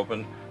communications are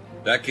open,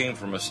 that came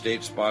from a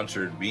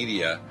state-sponsored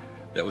media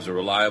that was a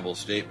reliable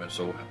statement.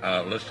 So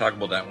let's talk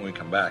about that when we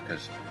come back,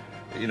 because,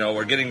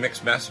 we're getting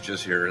mixed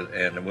messages here,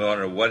 and we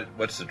want to know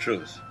what's the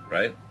truth,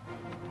 right?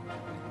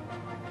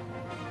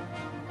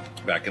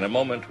 Back in a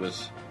moment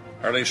with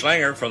Harley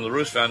Schlanger from the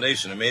LaRouche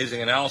Foundation,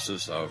 amazing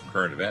analysis of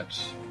current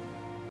events.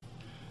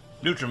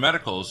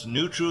 NutriMedical's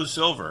Nutru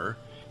Silver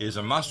is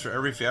a must for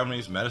every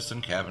family's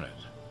medicine cabinet.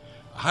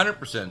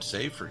 100%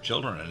 safe for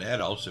children and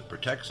adults, it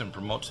protects and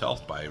promotes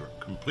health by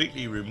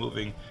completely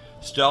removing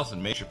stealth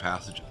and major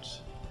pathogens.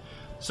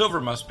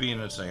 Silver must be in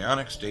its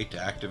ionic state to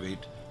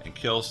activate and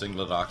kill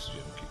singlet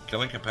oxygen,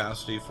 killing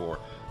capacity for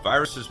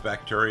viruses,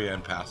 bacteria,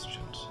 and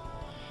pathogens.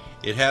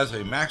 It has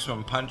a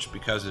maximum punch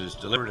because it is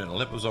delivered in a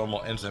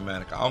liposomal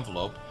enzymatic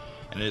envelope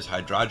and is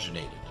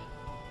hydrogenated.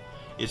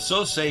 It's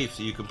so safe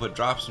that you can put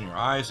drops in your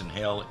eyes and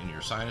inhale in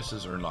your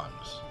sinuses or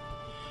lungs.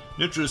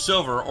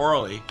 NutriSilver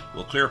orally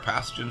will clear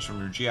pathogens from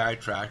your GI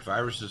tract,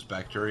 viruses,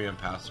 bacteria, and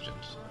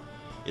pathogens.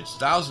 It's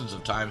thousands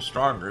of times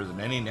stronger than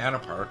any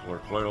nanoparticle or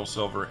colloidal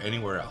silver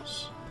anywhere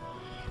else.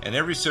 And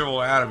every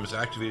silver atom is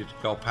activated to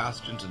kill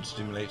pathogens and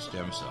stimulate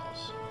stem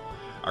cells.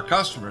 Our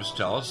customers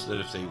tell us that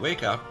if they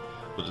wake up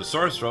with a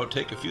sore throat,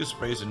 take a few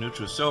sprays of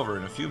NutriSilver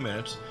in a few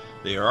minutes,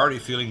 they are already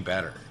feeling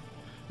better.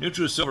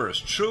 NutriSilver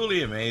is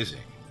truly amazing.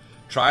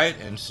 Try it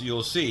and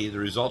you'll see the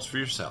results for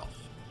yourself.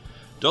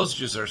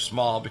 Dosages are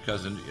small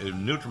because of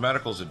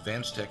NutriMedical's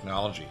advanced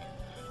technology,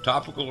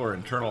 topical or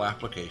internal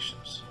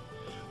applications.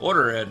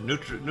 Order at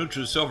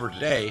NutriSilver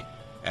today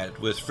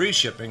with free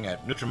shipping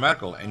at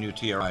NutriMedical,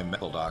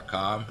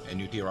 NutriMedical.com,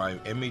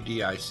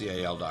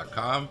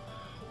 NutriMedical.com,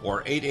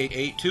 or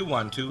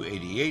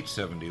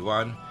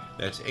 888-212-8871.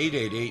 That's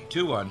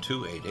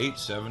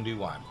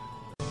 888-212-8871.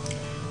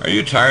 Are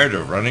you tired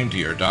of running to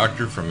your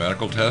doctor for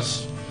medical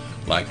tests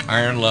like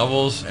iron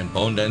levels and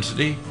bone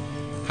density?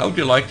 How would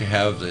you like to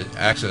have the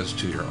access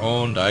to your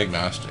own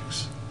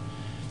diagnostics?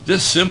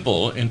 This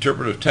simple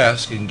interpretive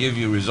test can give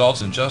you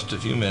results in just a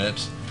few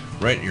minutes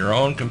right in your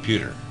own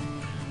computer.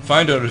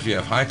 Find out if you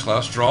have high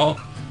cholesterol,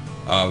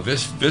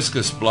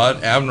 viscous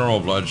blood, abnormal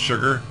blood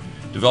sugar,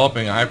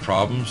 developing eye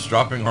problems,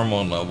 dropping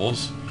hormone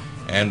levels,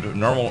 and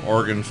normal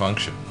organ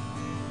function.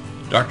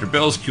 Dr.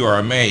 Bill's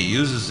QRMA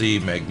uses the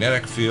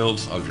magnetic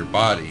fields of your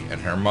body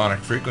and harmonic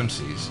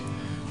frequencies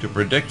to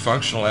predict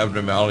functional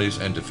abnormalities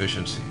and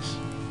deficiencies.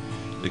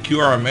 The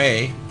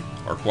QRMA,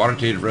 or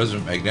Quantitative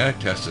Resonant Magnetic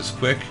Test, is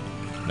quick,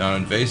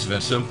 non-invasive,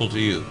 and simple to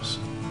use.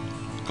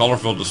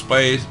 Colorful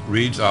displays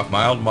reads off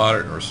mild,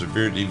 moderate, or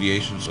severe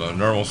deviations on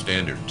normal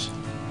standards.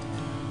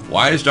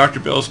 Why is Dr.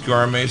 Bill's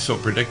QRMA so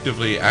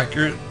predictively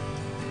accurate?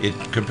 It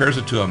compares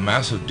it to a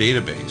massive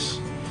database,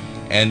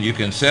 and you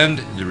can send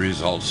the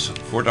results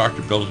for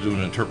Dr. Bill to do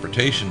an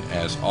interpretation,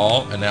 as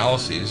all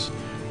analyses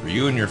for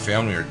you and your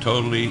family are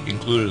totally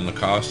included in the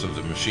cost of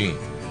the machine.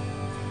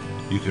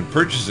 You can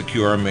purchase the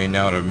QRMA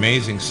now at an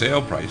amazing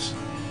sale price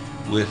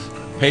with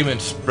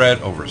payments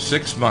spread over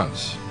 6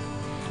 months.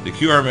 The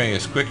QRMA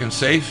is quick and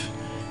safe.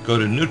 Go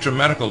to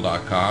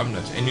NutriMedical.com,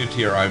 that's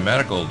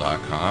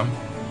NutriMedical.com,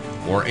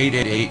 or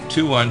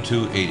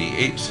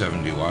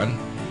 888-212-8871.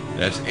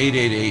 That's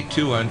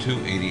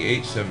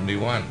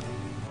 888-212-8871.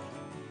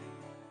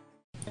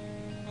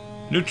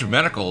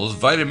 NutriMedical's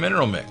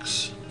Vitamineral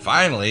Mix.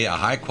 Finally, a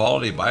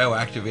high-quality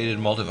bioactivated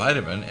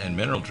multivitamin and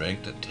mineral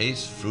drink that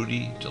tastes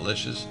fruity,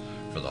 delicious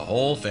for the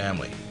whole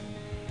family.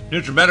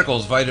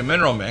 NutriMedical's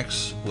Vitamineral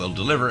Mix will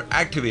deliver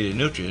activated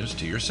nutrients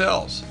to your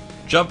cells,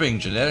 jumping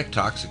genetic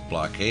toxic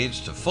blockades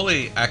to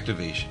fully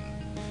activation.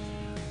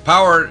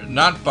 Powered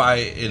not by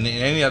in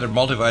any other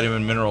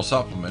multivitamin mineral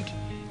supplement,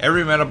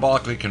 every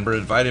metabolically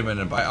converted vitamin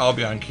and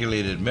bialbion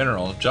chelated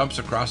mineral jumps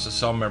across the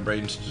cell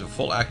membranes to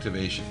full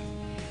activation.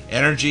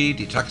 Energy,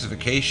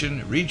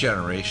 detoxification,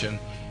 regeneration,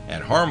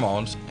 and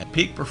hormones, and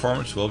peak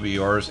performance will be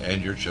yours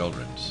and your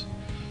children's.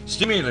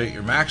 Stimulate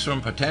your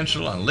maximum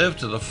potential and live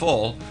to the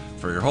full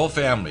for your whole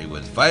family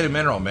with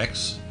Vitamineral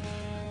Mix.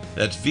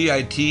 That's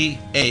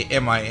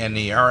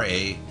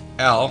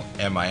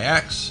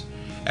VITAMINERAL-MIX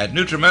at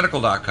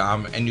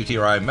NutriMedical.com and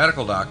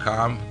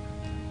NutriMedical.com,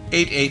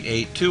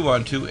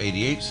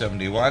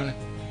 888-212-8871.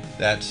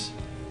 That's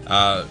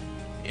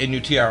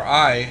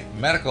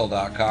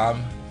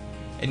NutriMedical.com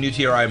and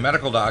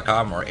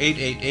NutriMedical.com, or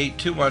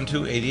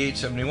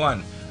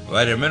 888-212-8871.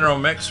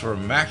 Vitamineral Mix for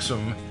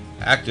maximum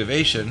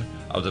activation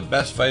of the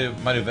best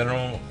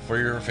vitamineral for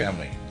your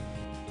family.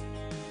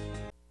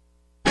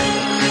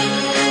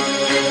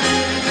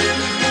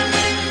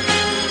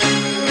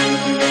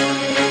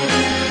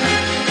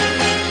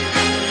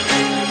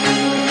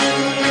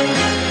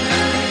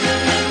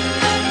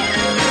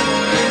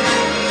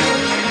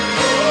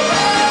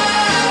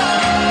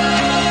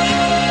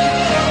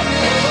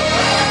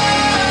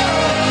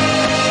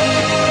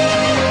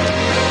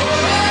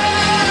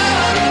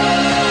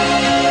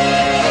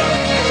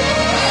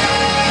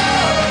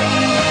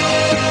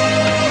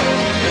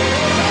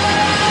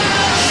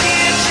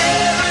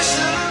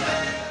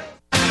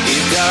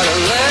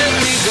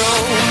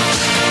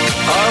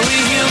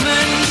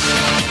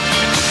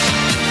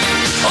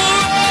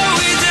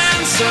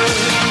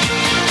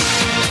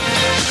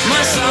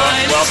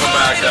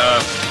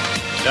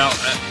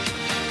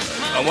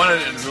 I want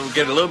to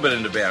get a little bit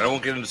into Bannon. I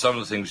won't get into some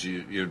of the things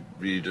you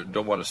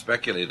don't want to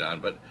speculate on,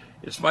 but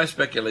it's my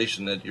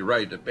speculation that you're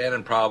right, that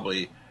Bannon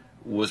probably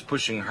was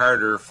pushing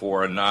harder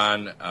for a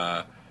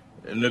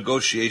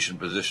non-negotiation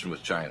position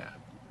with China.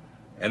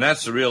 And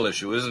that's the real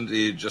issue, isn't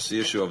just the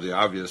issue of the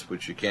obvious,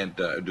 which you can't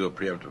do a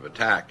preemptive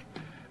attack.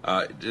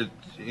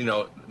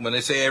 When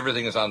they say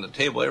everything is on the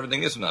table,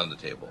 everything isn't on the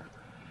table.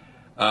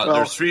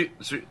 There's three.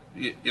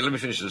 Let me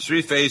finish. There's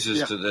three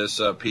phases to this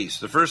piece.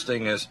 The first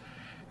thing is,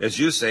 as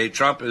you say,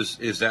 Trump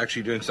is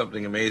actually doing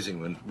something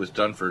amazing with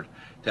Dunford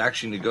to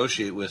actually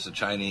negotiate with the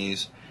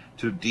Chinese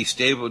to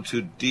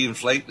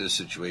de-inflate this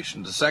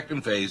situation. The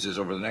second phase is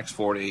over the next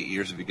 4 to 8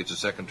 years, if he gets a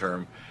second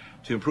term,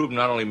 to improve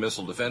not only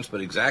missile defense, but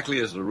exactly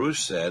as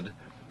LaRouche said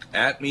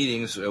at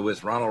meetings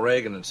with Ronald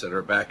Reagan,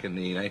 etc., back in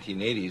the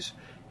 1980s,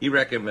 he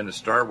recommended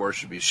Star Wars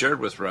should be shared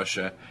with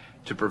Russia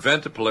to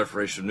prevent the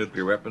proliferation of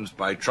nuclear weapons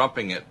by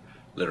trumping it,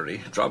 literally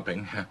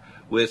trumping,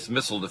 with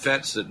missile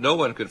defense, that no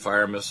one could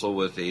fire a missile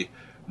with a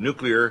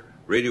nuclear,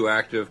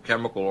 radioactive,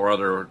 chemical, or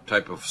other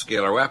type of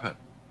scalar weapon.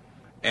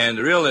 And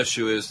the real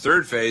issue is,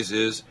 third phase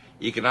is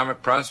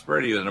economic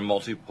prosperity in a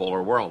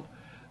multipolar world.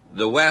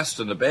 The West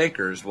and the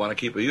bankers want to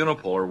keep a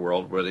unipolar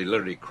world where they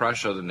literally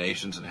crush other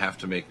nations and have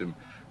to make them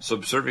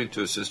subservient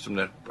to a system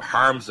that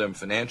harms them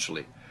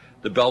financially.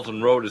 The Belt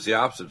and Road is the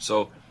opposite.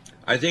 So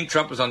I think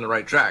Trump is on the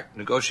right track.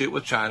 Negotiate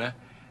with China.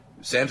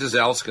 Santa's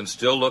elves can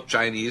still look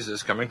Chinese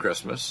this coming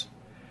Christmas.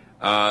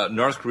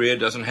 North Korea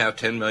doesn't have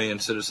 10 million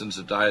citizens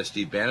that die, as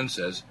Steve Bannon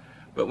says.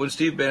 But when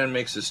Steve Bannon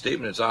makes his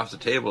statement, it's off the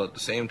table. At the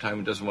same time,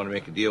 he doesn't want to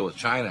make a deal with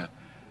China.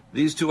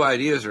 These two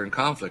ideas are in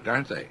conflict,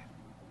 aren't they?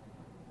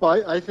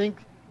 Well, I think,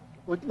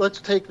 let's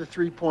take the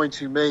 3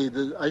 points you made.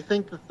 I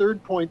think the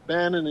third point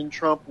Bannon and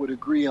Trump would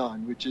agree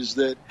on, which is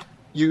that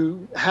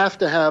you have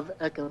to have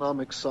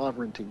economic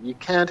sovereignty. You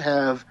can't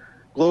have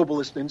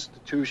globalist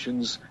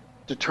institutions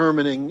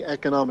determining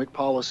economic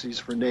policies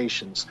for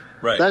nations.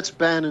 Right. That's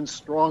Bannon's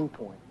strong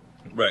point.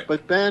 Right.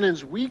 But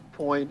Bannon's weak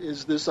point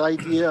is this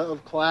idea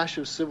of clash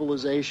of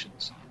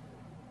civilizations.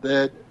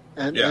 That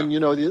and you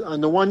know,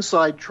 on the one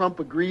side, Trump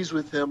agrees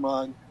with him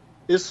on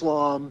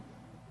Islam,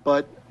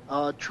 but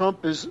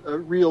Trump is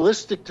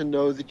realistic to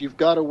know that you've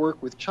got to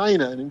work with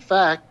China. And in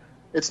fact,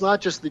 it's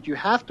not just that you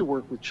have to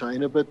work with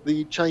China, but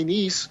the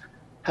Chinese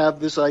have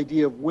this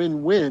idea of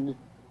win-win,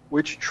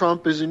 which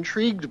Trump is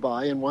intrigued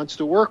by and wants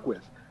to work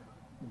with.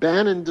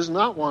 Bannon does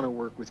not want to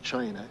work with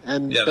China.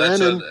 And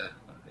Bannon,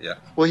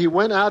 well, he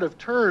went out of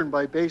turn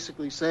by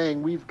basically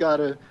saying we've got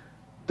to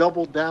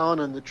double down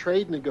on the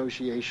trade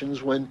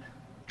negotiations when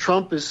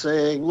Trump is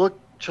saying, look,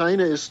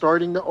 China is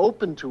starting to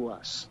open to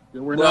us.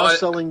 We're now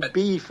selling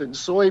beef and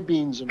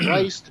soybeans and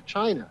rice to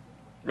China.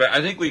 Right.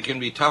 I think we can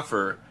be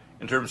tougher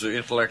in terms of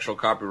intellectual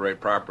copyright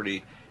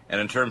property and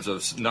in terms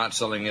of not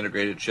selling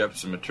integrated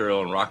chips and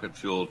material and rocket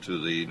fuel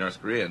to the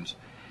North Koreans,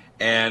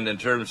 and in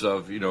terms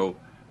of, you know,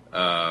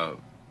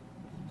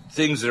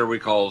 things that we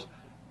call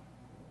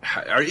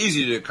are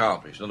easy to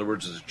accomplish. In other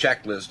words, there's a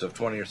checklist of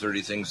 20 or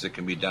 30 things that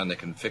can be done that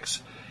can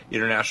fix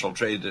international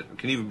trade, that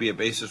can even be a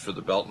basis for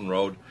the Belt and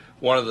Road.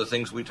 One of the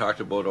things we talked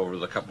about over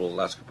the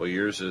last couple of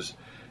years is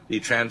the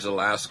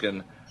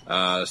Trans-Alaskan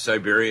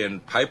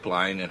Siberian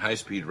pipeline and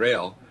high-speed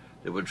rail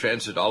that would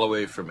transit all the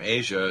way from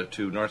Asia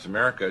to North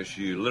America.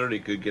 So you literally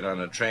could get on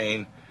a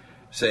train,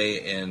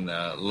 say in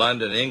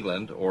London,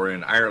 England, or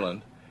in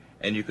Ireland,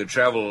 and you could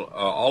travel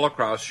all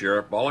across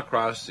Europe, all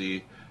across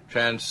the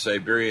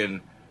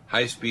Trans-Siberian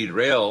high-speed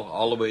rail,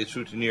 all the way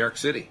through to New York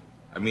City.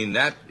 I mean,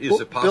 that is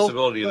a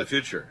possibility in the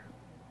future.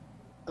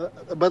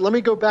 But let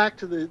me go back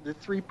to the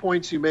 3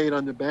 points you made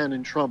on the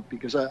Bannon Trump,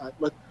 because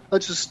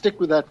let's just stick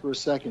with that for a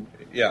second.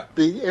 Yeah.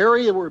 The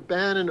area where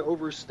Bannon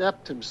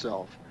overstepped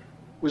himself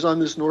was on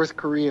this North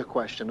Korea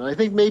question. And I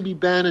think maybe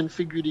Bannon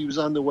figured he was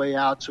on the way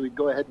out, so he'd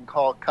go ahead and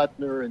call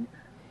Kuttner and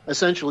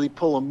essentially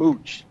pull a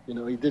mooch. You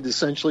know, he did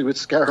essentially what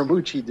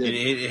Scaramucci did.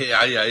 He's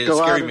a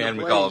scary man,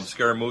 we call him.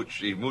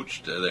 Scaramucci. He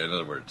mooched there, in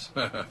other words.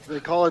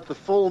 They call it the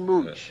full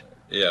mooch.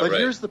 Yeah, but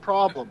right. Here's the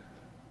problem.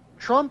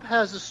 Trump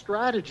has a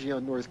strategy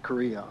on North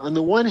Korea. On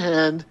the one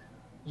hand,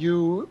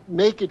 you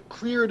make it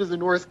clear to the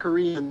North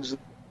Koreans that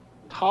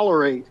they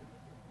tolerate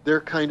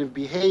their kind of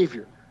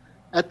behavior.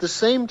 At the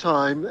same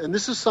time, and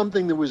this is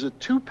something that was a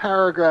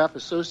 2-paragraph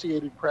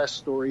Associated Press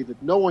story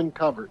that no one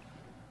covered,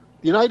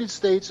 the United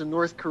States and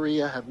North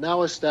Korea have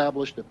now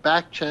established a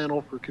back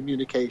channel for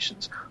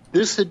communications.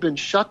 This had been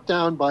shut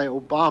down by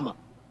Obama.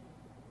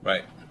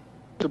 Right.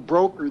 To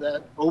broker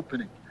that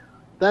opening.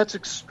 That's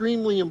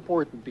extremely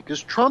important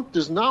because Trump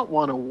does not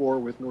want a war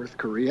with North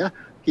Korea.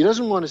 He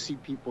doesn't want to see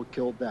people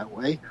killed that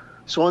way.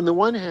 So on the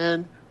one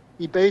hand,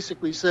 he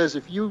basically says,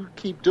 if you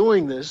keep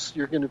doing this,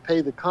 you're going to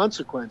pay the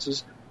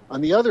consequences.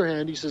 On the other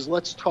hand, he says,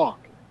 let's talk.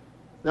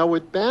 Now,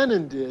 what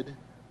Bannon did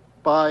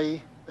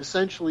by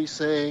essentially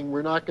saying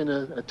we're not going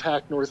to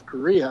attack North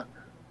Korea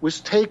was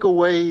take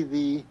away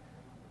the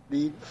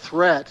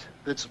threat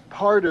that's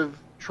part of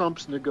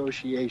Trump's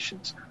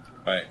negotiations.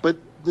 Right. But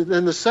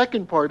then the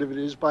second part of it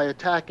is by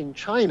attacking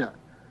China,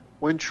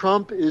 when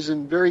Trump is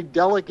in very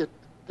delicate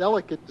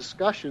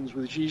discussions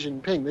with Xi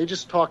Jinping. They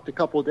just talked a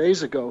couple of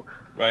days ago.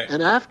 Right.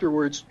 And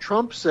afterwards,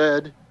 Trump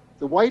said,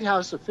 the White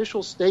House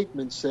official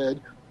statement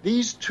said,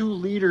 these two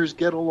leaders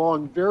get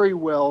along very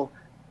well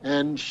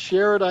and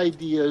shared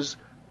ideas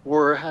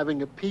for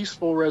having a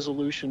peaceful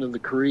resolution of the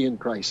Korean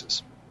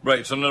crisis.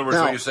 Right. So in other words,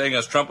 now, what you're saying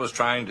is Trump was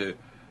trying to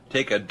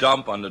take a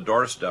dump on the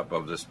doorstep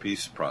of this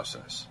peace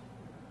process.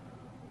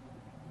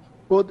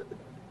 Well,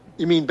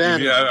 you mean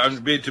Bannon? Yeah,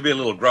 to be a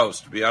little gross,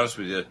 to be honest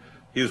with you,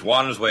 he was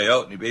on his way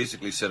out, and he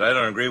basically said, I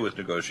don't agree with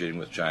negotiating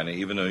with China,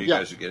 even though you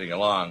guys are getting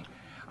along.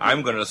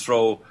 I'm going to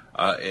throw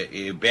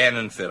a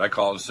Bannon fit, I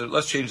call it. So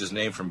let's change his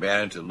name from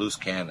Bannon to Loose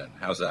Cannon.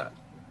 How's that?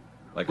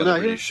 Like other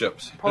British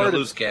ships.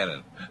 Loose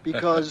Cannon.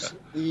 Because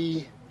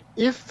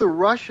if the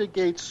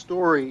Russiagate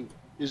story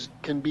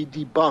can be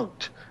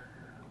debunked,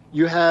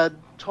 you had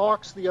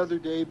talks the other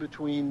day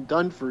between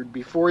Dunford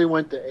before he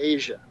went to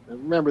Asia. Now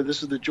remember,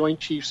 this is the Joint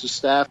Chiefs of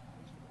Staff.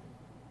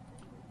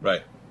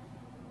 Right.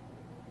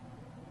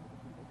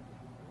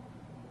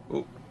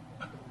 Ooh.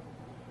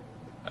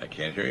 I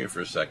can't hear you for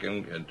a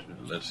second. And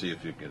let's see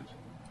if you can.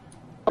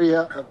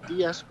 Area of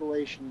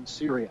de-escalation in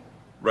Syria.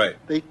 Right.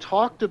 They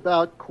talked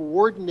about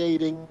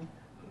coordinating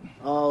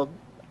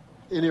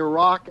in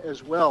Iraq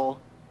as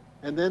well,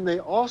 and then they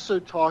also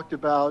talked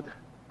about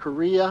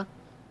Korea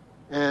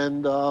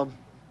and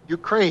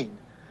Ukraine.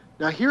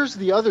 Now, here's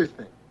the other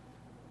thing.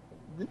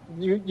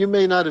 You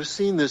may not have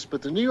seen this,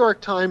 but the New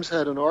York Times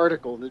had an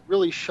article that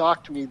really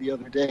shocked me the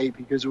other day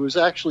because it was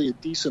actually a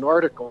decent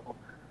article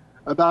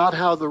about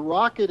how the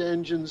rocket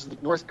engines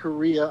that North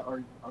Korea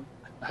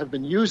have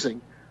been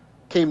using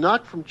came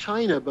not from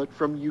China, but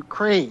from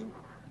Ukraine.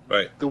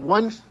 Right. The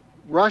one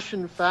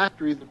Russian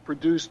factory that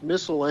produced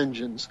missile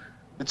engines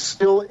that's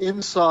still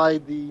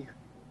inside the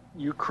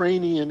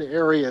Ukrainian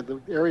area,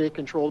 the area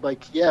controlled by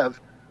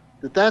Kiev,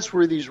 that's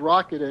where these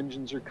rocket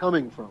engines are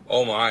coming from.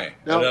 Oh, my.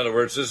 Now, in other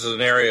words, this is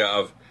an area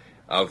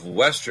of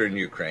western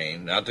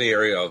Ukraine, not the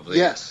area of the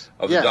yes.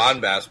 the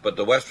Donbass, but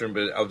the western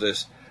bit of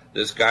this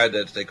this guy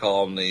that they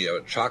call him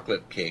the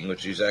Chocolate King,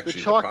 which he's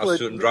actually the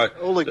prostitute and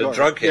oligarch. The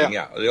drug king,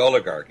 the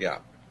oligarch,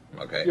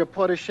 Okay. Yeah,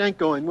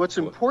 Poroshenko. And what's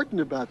important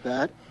about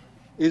that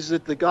is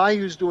that the guy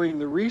who's doing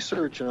the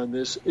research on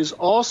this is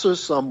also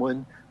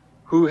someone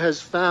who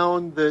has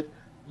found that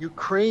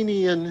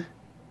Ukrainian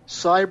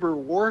cyber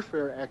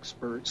warfare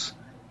experts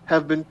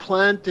have been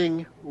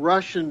planting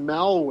Russian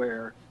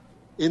malware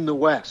in the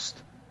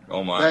West.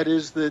 Oh my! That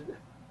is that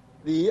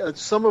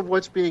some of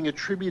what's being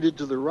attributed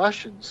to the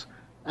Russians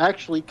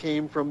actually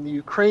came from the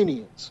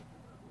Ukrainians.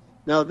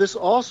 Now, this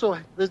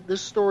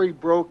story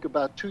broke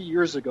about 2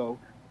 years ago,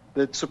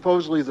 that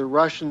supposedly the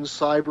Russian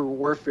cyber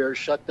warfare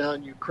shut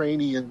down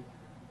Ukrainian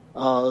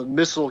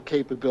missile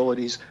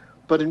capabilities.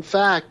 But in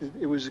fact,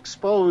 it was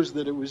exposed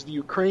that it was the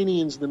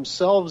Ukrainians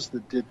themselves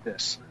that did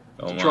this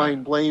to try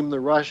and blame the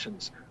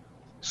Russians.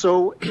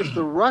 So if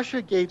the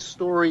Russiagate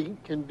story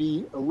can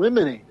be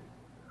eliminated,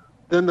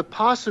 then the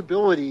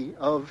possibility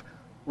of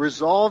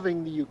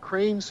resolving the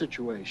Ukraine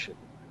situation,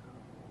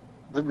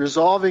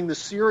 resolving the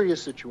Syria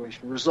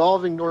situation,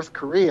 resolving North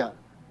Korea,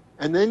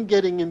 and then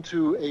getting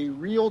into a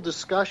real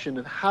discussion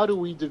of how do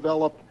we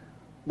develop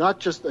not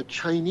just a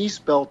Chinese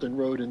Belt and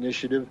Road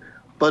Initiative,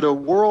 but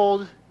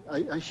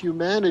a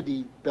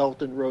humanity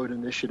Belt and Road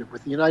Initiative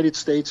with the United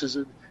States as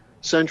a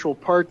central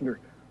partner.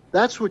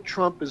 That's what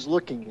Trump is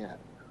looking at.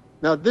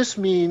 Now, this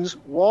means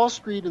Wall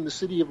Street and the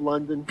City of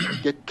London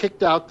get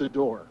kicked out the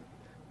door.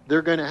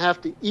 They're going to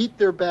have to eat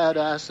their bad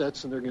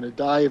assets, and they're going to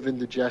die of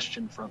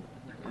indigestion from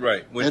it.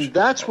 Right. And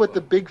that's what the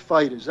big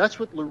fight is. That's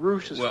what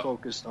LaRouche is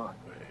focused on.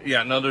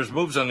 Yeah, no, there's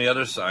moves on the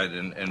other side,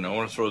 and I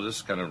want to throw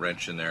this kind of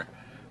wrench in there.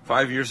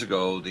 5 years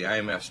ago, the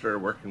IMF started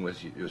working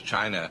with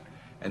China,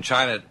 and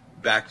China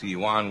backed the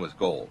yuan with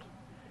gold.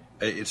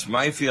 It's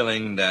my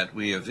feeling that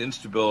we have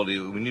instability.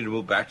 We need to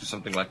move back to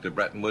something like the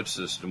Bretton Woods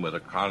system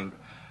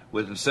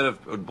with instead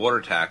of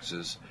border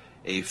taxes,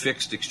 a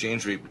fixed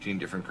exchange rate between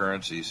different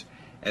currencies.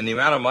 And the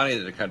amount of money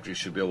that a country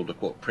should be able to,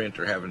 quote, print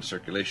or have in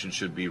circulation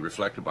should be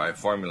reflected by a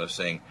formula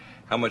saying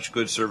how much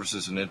goods,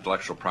 services, and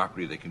intellectual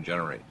property they can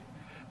generate.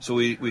 So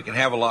we can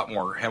have a lot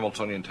more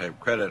Hamiltonian-type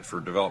credit for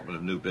development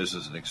of new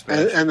business and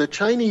expansion. And the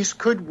Chinese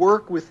could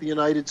work with the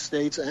United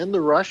States and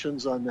the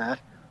Russians on that.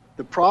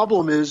 The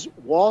problem is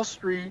Wall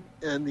Street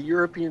and the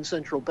European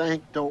Central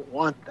Bank don't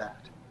want that.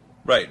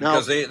 Right, now,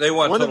 because they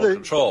want total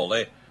control.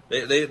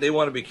 They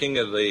want to be king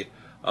of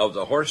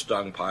the horse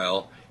dung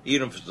pile,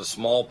 even if it's a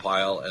small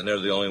pile, and they're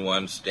the only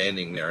ones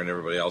standing there, and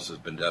everybody else has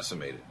been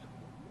decimated.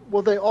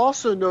 Well, they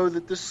also know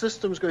that this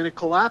system is going to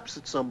collapse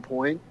at some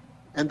point,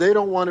 and they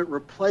don't want it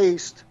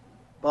replaced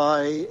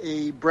by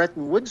a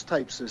Bretton Woods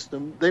type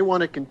system. They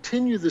want to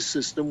continue the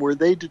system where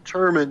they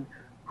determine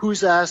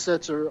whose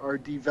assets are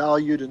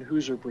devalued and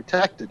whose are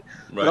protected.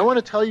 Right. But I want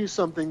to tell you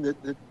something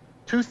that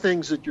two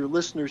things that your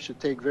listeners should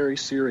take very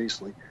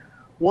seriously.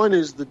 One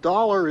is the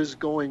dollar is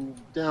going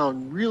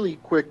down really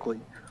quickly,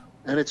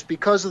 and it's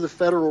because of the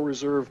Federal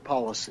Reserve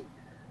policy.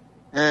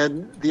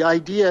 And the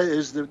idea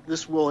is that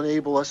this will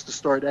enable us to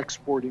start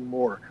exporting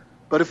more.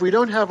 But if we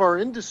don't have our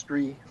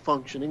industry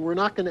functioning, we're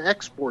not going to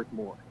export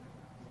more.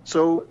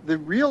 So the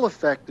real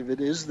effect of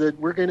it is that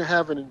we're going to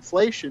have an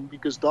inflation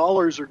because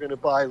dollars are going to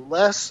buy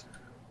less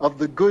of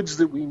the goods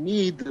that we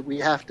need that we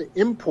have to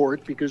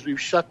import because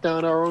we've shut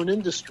down our own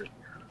industry.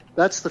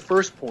 That's the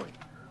first point.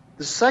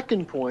 The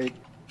second point,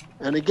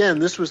 and again,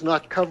 this was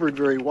not covered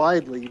very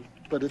widely,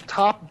 but a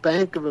top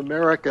Bank of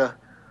America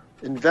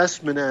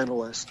investment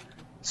analyst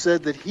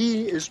said that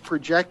he is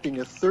projecting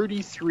a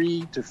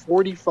 33 to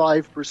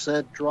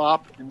 45%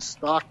 drop in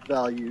stock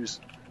values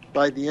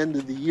by the end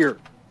of the year.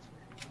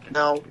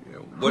 Now,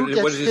 what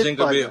does he think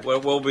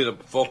will be the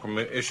fulcrum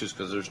issues?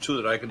 Because there's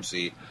two that I can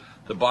see.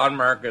 The bond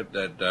market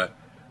that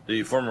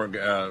the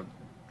former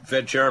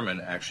Fed chairman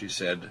actually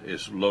said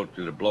is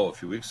likely to blow a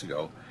few weeks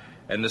ago.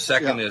 And the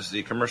second is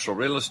the commercial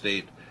real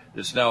estate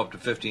that's now up to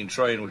 $15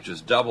 trillion, which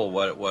is double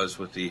what it was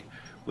with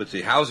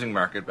the housing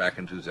market back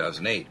in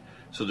 2008.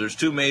 So there's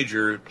two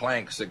major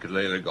planks that could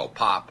later go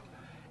pop,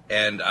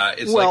 and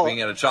it's like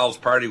being at a child's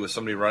party with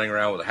somebody running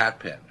around with a hat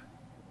pin.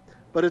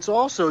 But it's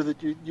also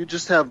that you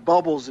just have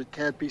bubbles that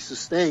can't be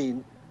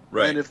sustained.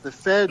 Right. And if the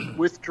Fed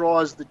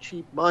withdraws the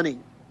cheap money,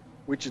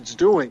 which it's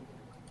doing,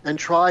 and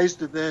tries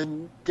to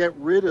then get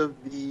rid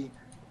of the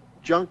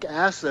junk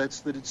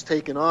assets that it's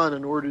taken on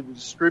in order to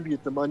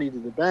distribute the money to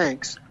the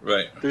banks,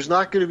 right, there's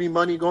not going to be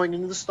money going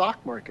into the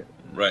stock market.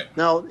 Right.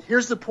 Now,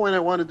 here's the point I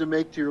wanted to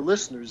make to your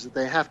listeners that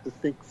they have to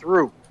think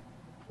through.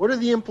 What are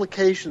the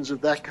implications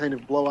of that kind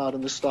of blowout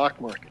in the stock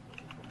market?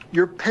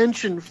 Your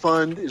pension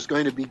fund is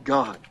going to be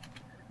gone.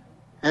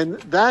 And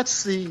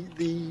that's the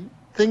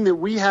thing that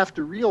we have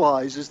to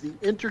realize is the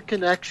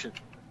interconnection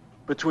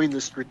between the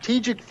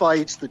strategic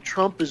fights that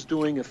Trump is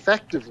doing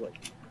effectively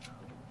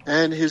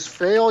and his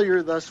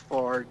failure thus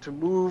far to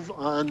move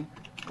on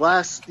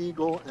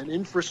Glass-Steagall and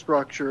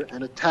infrastructure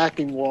and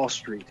attacking Wall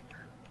Street.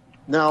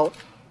 Now,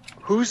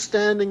 who's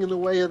standing in the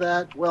way of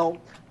that?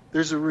 Well,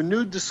 there's a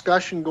renewed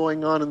discussion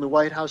going on in the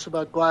White House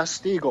about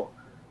Glass-Steagall.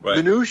 Right.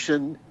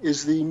 Mnuchin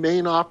is the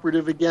main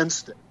operative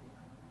against it.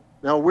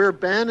 Now, where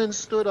Bannon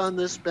stood on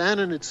this,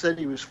 Bannon had said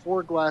he was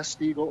for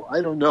Glass-Steagall.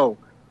 I don't know.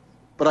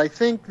 But I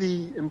think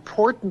the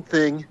important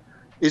thing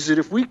is that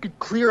if we could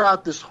clear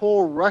out this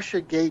whole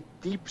Russiagate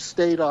deep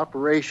state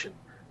operation,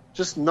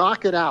 just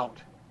knock it out,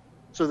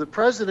 so the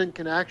president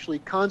can actually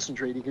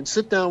concentrate. He can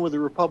sit down with the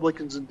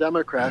Republicans and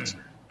Democrats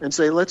and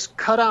say, let's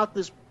cut out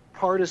this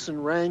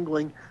partisan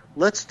wrangling.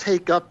 Let's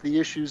take up the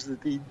issues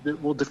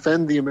that will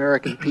defend the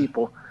American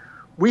people.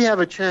 We have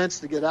a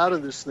chance to get out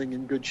of this thing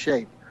in good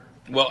shape.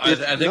 Well, I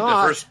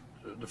think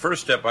the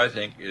first step, I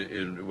think,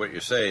 in what you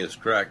say is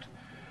correct.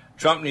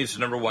 Trump needs to,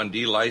 number one,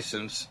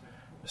 de-license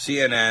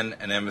CNN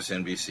and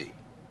MSNBC.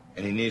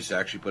 And he needs to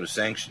actually put a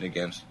sanction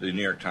against the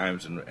New York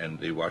Times and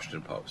the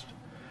Washington Post.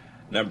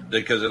 Now,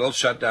 because it'll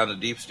shut down the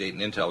deep state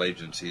and intel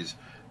agencies.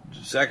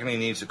 Secondly, he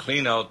needs to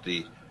clean out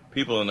the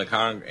people in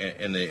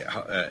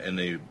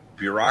the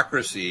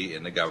bureaucracy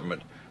in the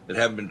government that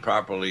haven't been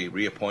properly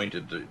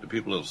reappointed, the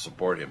people that will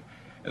support him.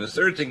 And the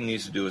third thing he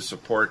needs to do is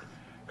support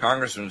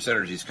congressmen and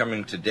senators. He's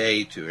coming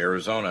today to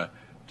Arizona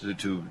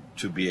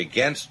to be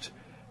against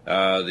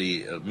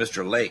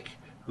Mr. Lake,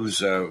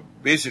 who's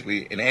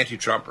basically an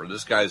anti-Trumper.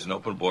 This guy's an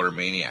open border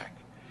maniac.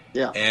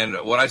 Yeah. And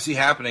what I see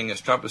happening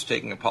is Trump is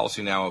taking a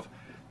policy now of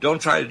don't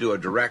try to do a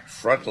direct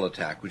frontal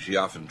attack, which he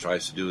often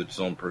tries to do with his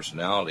own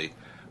personality,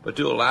 but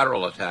do a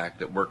lateral attack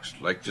that works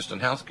like just in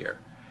healthcare.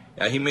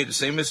 He made the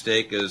same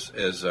mistake as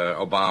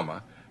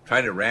Obama,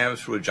 trying to ram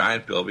through a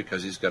giant bill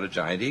because he's got a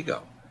giant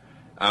ego.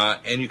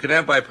 And you can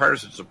have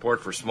bipartisan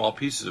support for small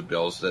pieces of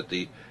bills that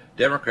the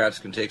Democrats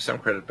can take some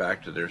credit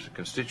back to their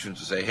constituents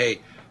and say,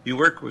 hey, you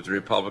work with the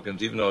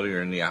Republicans, even though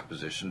you're in the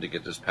opposition, to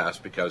get this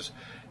passed because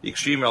the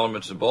extreme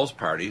elements of both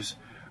parties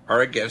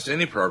are against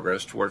any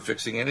progress toward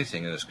fixing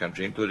anything in this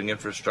country, including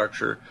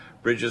infrastructure,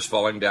 bridges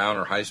falling down,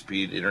 or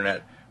high-speed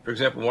internet. For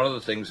example, one of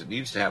the things that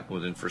needs to happen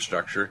with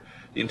infrastructure,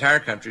 the entire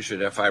country should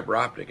have fiber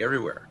optic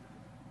everywhere.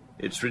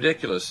 It's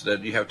ridiculous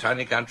that you have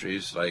tiny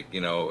countries like,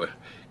 in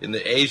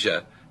the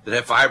Asia that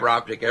have fiber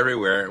optic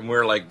everywhere, and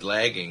we're like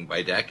lagging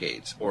by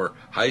decades. Or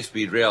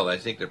high-speed rail, I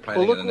think they're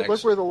planning in the next...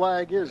 Look where the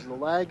lag is. The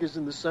lag is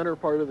in the center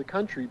part of the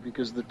country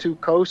because the two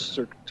coasts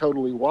are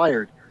totally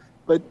wired.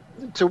 But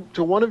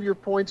to one of your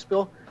points,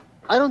 Bill,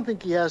 I don't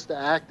think he has to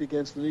act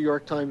against the New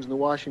York Times and the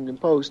Washington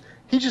Post.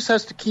 He just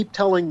has to keep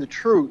telling the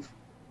truth.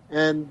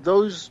 And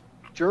those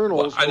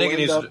journals will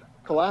end up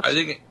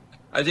collapsing.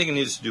 I think he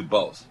needs to do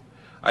both.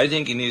 I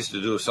think he needs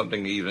to do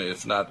something, even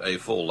if not a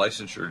full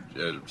licensure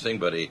thing,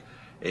 but a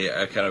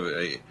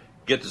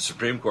get the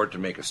Supreme Court to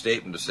make a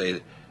statement to say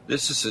that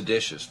this is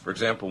seditious. For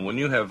example, when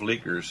you have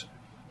leakers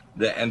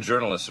and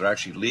journalists are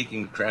actually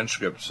leaking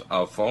transcripts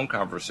of phone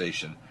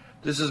conversation,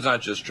 this is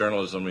not just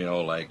journalism,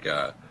 like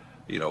a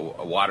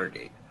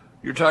Watergate.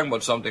 You're talking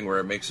about something where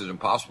it makes it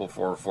impossible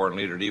for a foreign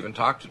leader to even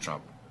talk to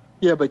Trump.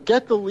 Yeah, but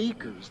get the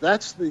leakers.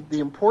 That's the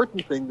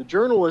important thing. The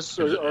journalists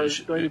are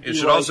going to be... You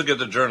should also get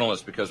the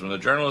journalists, because when the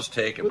journalists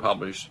take and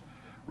publish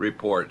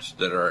reports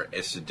that are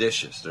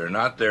seditious, they're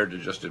not there to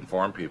just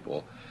inform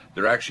people.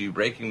 They're actually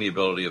breaking the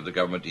ability of the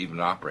government to even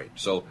operate.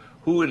 So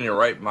who in their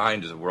right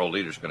mind as a world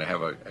leader is going to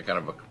have a kind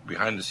of a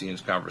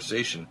behind-the-scenes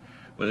conversation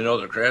when they know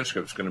their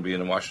transcript's going to be in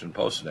the Washington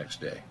Post the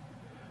next day?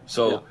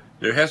 So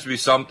there has to be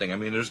something. I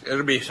mean, there's going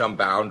to be some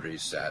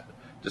boundaries set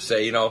to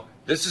say,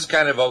 this is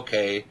kind of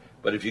okay,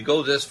 but if you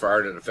go this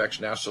far and it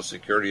affects national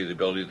security and the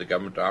ability of the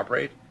government to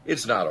operate,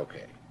 it's not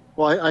okay.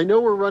 Well, I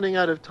know we're running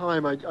out of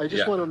time. I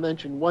just want to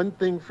mention one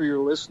thing for your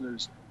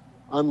listeners.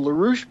 On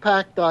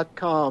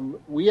LaRouchePAC.com,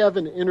 we have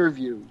an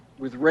interview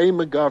with Ray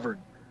McGovern,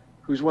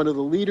 who's one of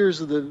the leaders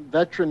of the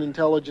Veteran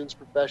Intelligence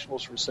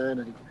Professionals for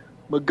Sanity.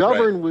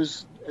 McGovern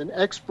was an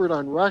expert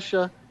on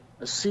Russia,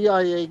 a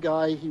CIA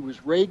guy. He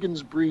was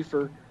Reagan's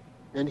briefer,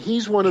 and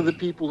he's one of the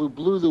people who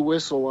blew the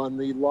whistle on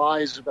the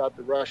lies about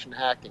the Russian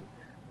hacking.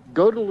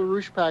 Go to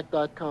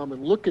LaRouchePAC.com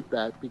and look at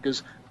that,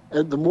 because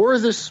the more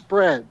this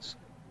spreads,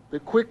 the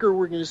quicker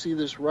we're going to see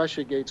this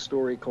Russiagate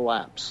story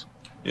collapse.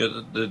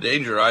 The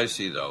danger I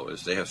see, though,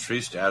 is they have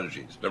three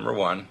strategies. Number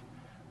one,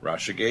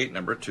 Russiagate.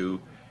 Number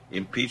two,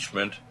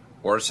 impeachment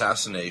or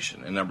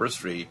assassination. And number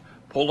three,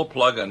 pull the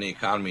plug on the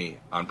economy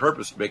on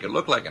purpose to make it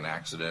look like an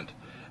accident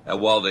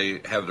while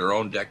they have their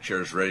own deck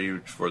chairs ready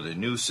for the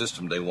new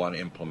system they want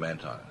to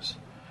implement on us.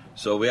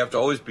 So we have to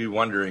always be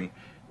wondering,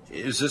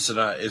 is this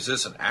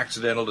an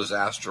accidental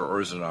disaster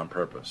or is it on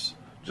purpose?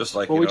 Just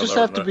like we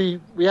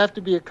have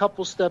to be a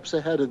couple steps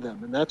ahead of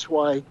them, and that's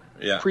why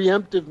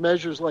preemptive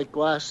measures like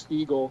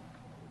Glass-Steagall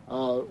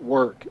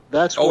work.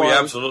 That's why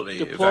absolutely.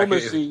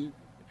 Diplomacy,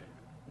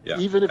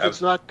 even if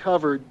it's not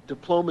covered,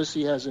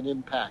 diplomacy has an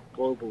impact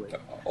globally.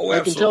 I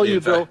can tell you,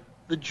 Bill,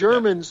 the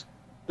Germans,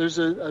 there's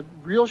a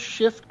real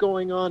shift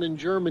going on in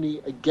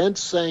Germany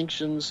against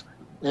sanctions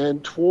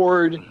and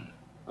toward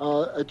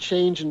a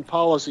change in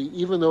policy,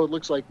 even though it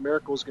looks like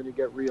Merkel's going to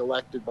get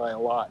reelected by a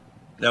lot.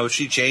 Now, is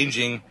she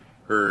changing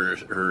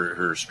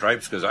her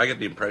stripes? Because I get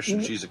the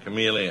impression she's a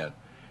chameleon.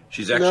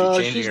 She's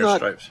actually changing her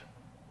stripes.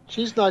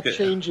 She's not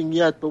changing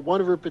yet, but one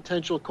of her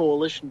potential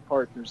coalition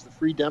partners, the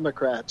Free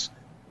Democrats,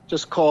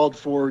 just called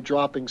for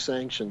dropping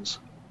sanctions.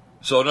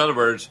 So in other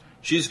words,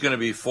 she's going to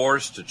be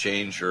forced to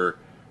change her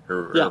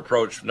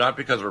approach, not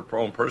because of her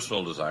own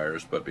personal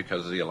desires, but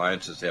because of the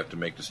alliances they have to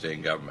make to stay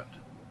in government.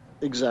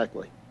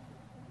 Exactly.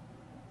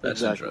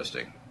 That's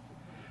interesting.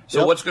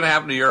 So what's going to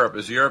happen to Europe?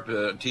 Is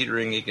Europe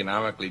teetering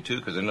economically too?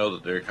 Because I know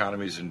that their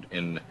economies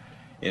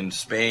in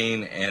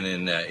Spain and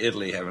in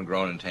Italy haven't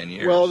grown in 10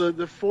 years. Well,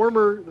 the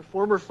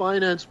former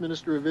finance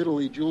minister of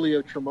Italy,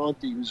 Giulio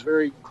Tremonti, who's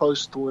very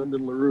close to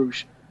Lyndon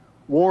LaRouche,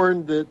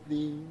 warned that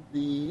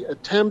the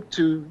attempt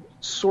to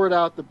sort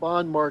out the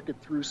bond market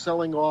through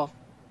selling off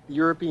the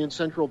European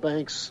Central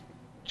Bank's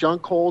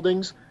junk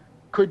holdings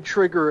could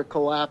trigger a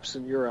collapse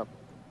in Europe.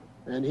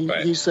 And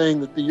he's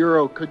saying that the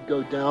euro could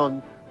go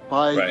down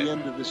by the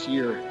end of this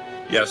year.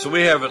 Yeah, so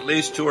we have at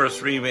least 2 or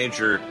 3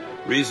 major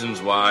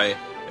reasons why,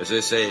 as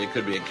they say, it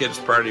could be a kid's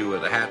party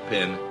with a hat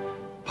pin.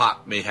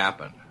 Pop may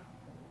happen.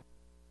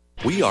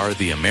 We are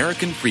the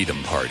American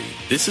Freedom Party.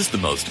 This is the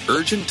most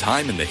urgent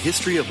time in the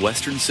history of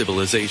Western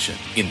civilization.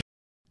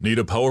 Need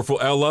a powerful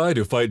ally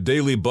to fight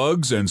daily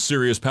bugs and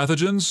serious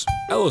pathogens?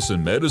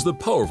 Allicin Med is the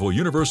powerful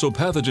universal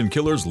pathogen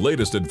killer's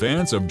latest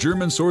advance of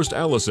German-sourced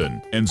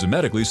allicin,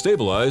 enzymatically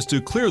stabilized to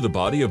clear the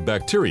body of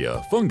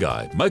bacteria,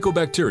 fungi,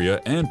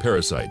 mycobacteria, and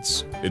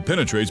parasites. It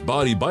penetrates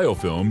body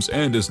biofilms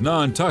and is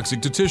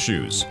non-toxic to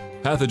tissues.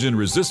 Pathogen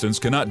resistance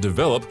cannot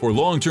develop for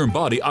long-term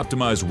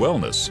body-optimized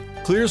wellness.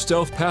 Clear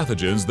stealth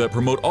pathogens that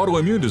promote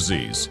autoimmune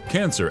disease,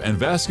 cancer and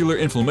vascular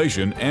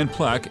inflammation and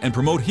plaque and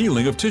promote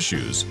healing of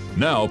tissues.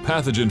 Now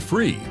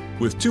pathogen-free.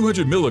 With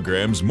 200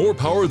 milligrams more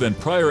power than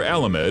prior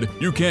Alamed,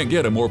 you can't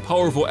get a more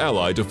powerful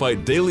ally to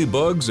fight daily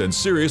bugs and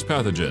serious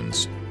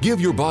pathogens.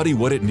 Give your body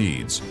what it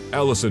needs.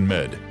 Allicin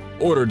Med.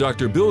 Order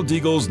Dr. Bill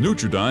Deagle's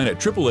Nutridyne at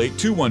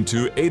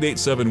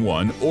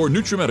 888-212-8871 or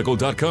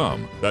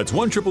NutriMedical.com. That's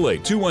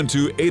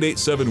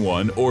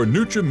 1-888-212-8871 or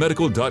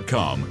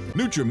NutriMedical.com.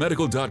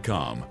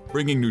 NutriMedical.com,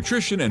 bringing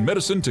nutrition and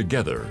medicine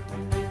together.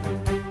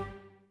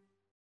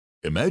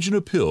 Imagine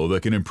a pill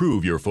that can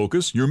improve your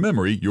focus, your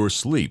memory, your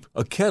sleep,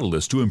 a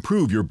catalyst to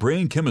improve your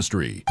brain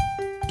chemistry.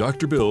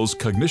 Dr. Bill's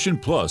Cognition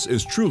Plus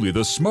is truly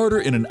the smarter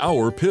in an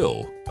hour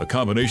pill. A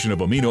combination of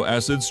amino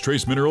acids,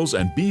 trace minerals,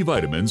 and B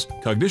vitamins,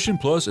 Cognition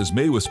Plus is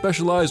made with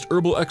specialized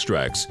herbal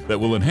extracts that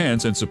will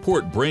enhance and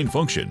support brain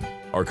function.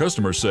 Our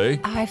customers say,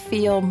 I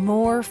feel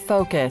more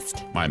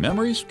focused. My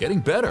memory's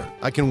getting better.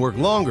 I can work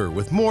longer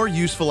with more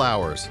useful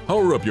hours.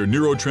 Power up your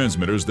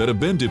neurotransmitters that have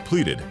been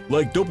depleted,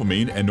 like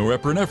dopamine and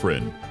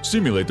norepinephrine.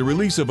 Stimulate the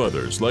release of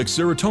others, like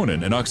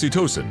serotonin and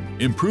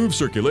oxytocin. Improve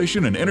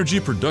circulation and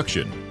energy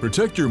production.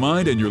 Protect your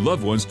mind and your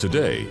loved ones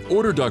today.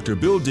 Order Dr.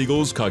 Bill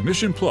Deagle's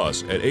Cognition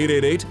Plus at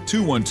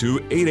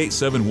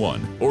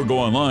 888-212-8871 or go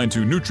online to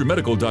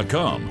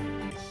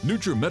NutriMedical.com.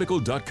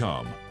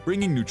 NutriMedical.com,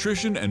 bringing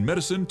nutrition and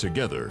medicine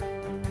together.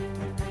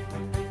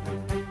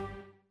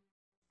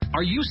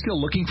 Are you still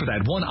looking for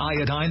that one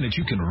iodine that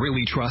you can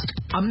really trust?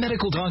 A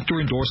medical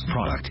doctor-endorsed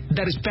product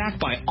that is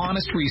backed by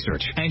honest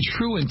research and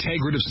true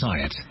integrative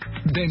science?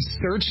 Then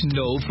search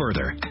no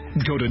further.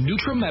 Go to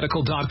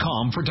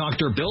NutriMedical.com for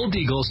Dr. Bill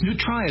Deagle's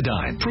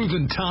Nutriodine,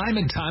 proven time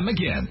and time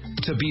again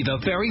to be the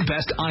very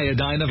best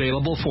iodine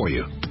available for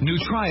you.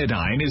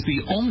 Nutriodine is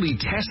the only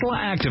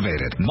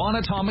Tesla-activated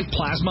monatomic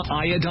plasma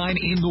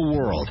iodine in the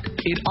world.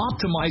 It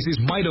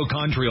optimizes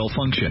mitochondrial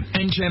function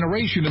and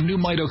generation of new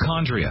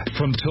mitochondria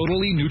from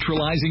totally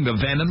neutralizing the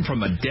venom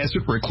from a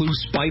desert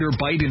recluse spider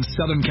bite in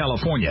Southern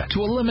California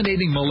to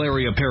eliminating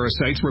malaria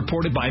parasites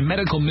reported by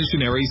medical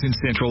missionaries in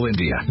Central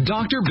India.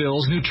 Dr.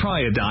 Bill's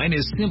Nutriodine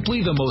is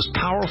simply the most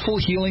powerful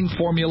healing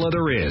formula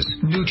there is.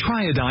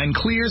 Nutriodine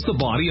clears the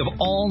body of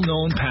all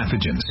known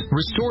pathogens,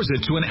 restores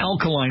it to an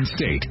alkaline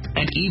state,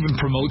 and even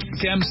promotes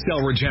stem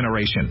cell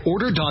regeneration.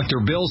 Order Dr.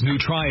 Bill's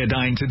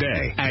Nutriodine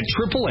today at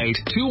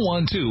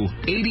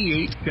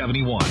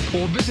 888-212-8871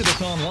 or visit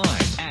us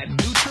online at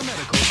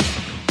NutriMedical.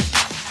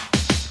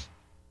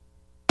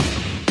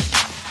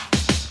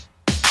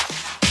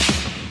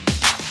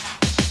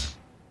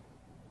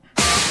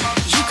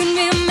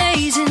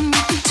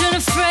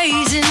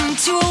 Phrase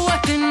into a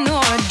weapon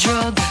or a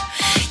drug.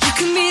 You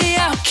can be the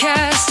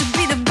outcast or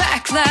be the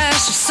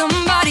backlash of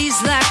somebody's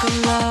lack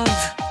of love.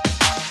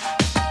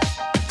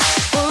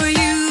 Or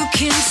you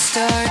can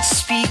start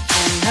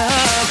speaking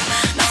up.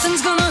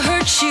 Nothing's gonna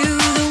hurt you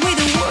the way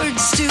the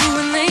words do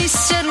when they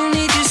settle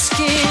neath your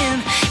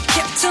skin.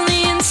 Kept on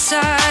the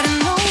inside and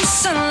no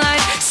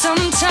sunlight.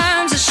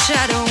 Sometimes a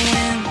shadow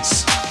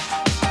wins.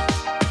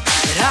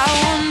 But I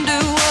wonder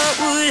what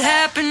would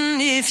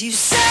happen if you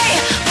say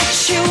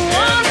what you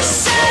want to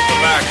say.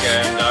 Welcome back,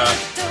 and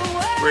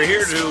we're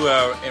here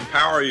to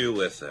empower you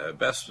with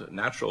best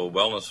natural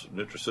wellness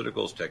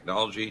nutraceuticals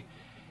technology.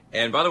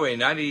 And by the way,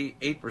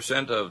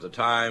 98% of the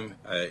time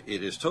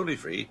it is totally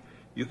free.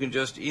 You can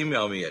just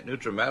email me at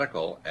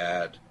NutriMedical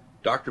at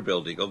Dr.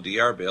 Bill Deagle,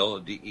 Dr.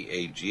 Bill,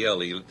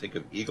 Deagle, think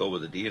of eagle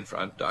with a D in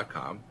front,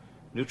 .com,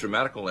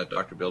 NutriMedical at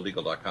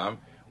drbilldeagle.com,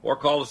 or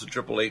call us at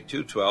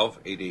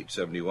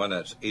 888-212-8871.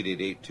 That's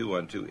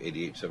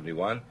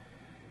 888-212-8871.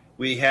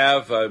 We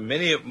have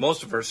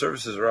most of our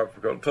services are up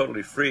for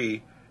totally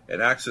free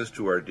and access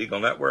to our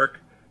Deagle network.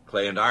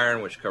 Clay and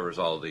Iron, which covers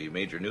all the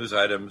major news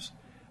items,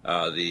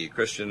 the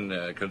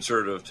Christian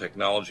conservative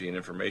technology and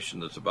information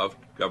that's above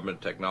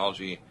government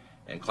technology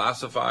and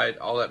classified.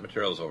 All that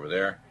material is over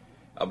there.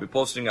 I'll be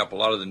posting up a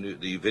lot of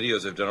the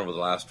videos I've done over the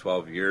last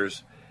 12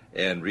 years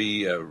and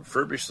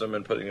refurbish them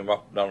and putting them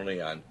up not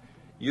only on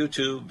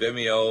YouTube,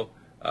 Vimeo,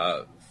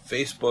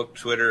 Facebook,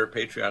 Twitter,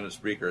 Patreon, and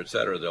Spreaker,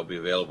 etc. They'll be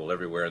available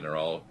everywhere, and they're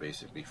all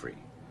basically free.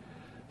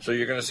 So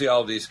you're going to see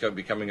all of these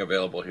becoming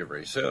available here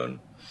very soon.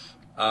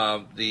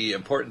 The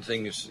important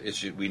thing is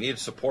we need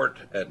support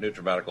at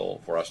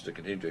NutriMedical for us to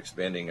continue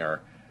expanding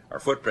our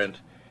footprint.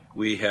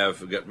 We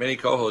have got many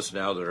co-hosts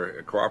now that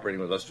are cooperating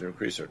with us to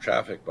increase our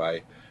traffic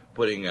by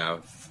putting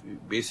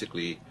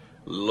basically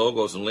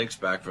logos and links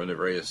back from the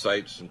various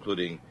sites,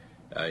 including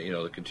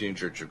the Continuing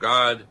Church of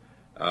God,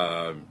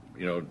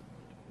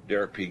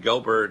 Derek P.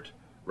 Gilbert,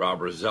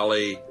 Rob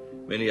Roselli,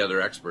 many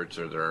other experts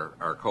are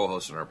our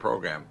co-hosts in our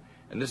program.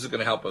 And this is going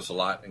to help us a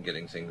lot in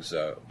getting things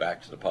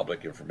back to the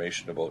public,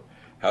 information about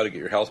how to get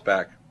your health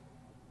back.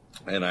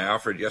 And I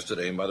offered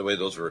yesterday, and by the way,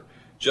 those were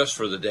just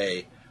for the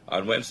day.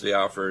 On Wednesday,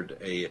 I offered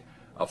a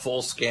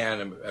full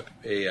scan,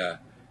 a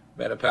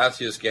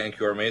metapathia scan,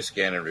 QRMA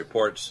scan, and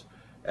reports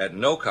at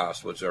no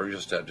cost whatsoever. You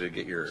just have to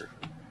get your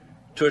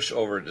tush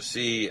over to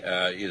see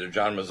either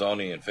John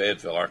Mazzoni in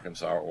Fayetteville,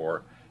 Arkansas,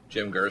 or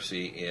Jim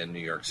Gersey in New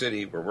York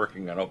City. We're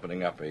working on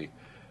opening up a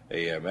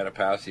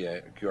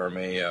metapathia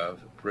QRMA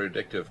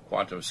predictive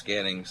quantum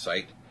scanning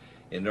site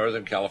in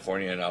Northern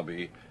California, and I'll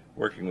be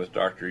working with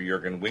Dr.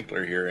 Jürgen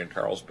Winkler here in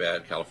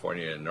Carlsbad,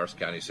 California, and North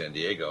County, San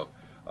Diego,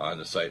 on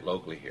the site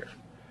locally here.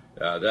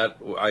 That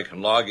I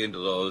can log into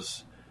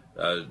those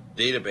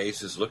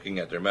databases, looking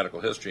at their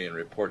medical history and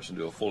reports, and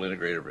do a full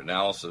integrative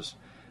analysis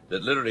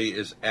that literally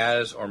is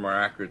as or more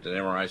accurate than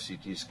MRI,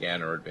 CT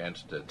scan, or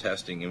advanced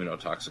testing,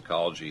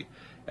 immunotoxicology,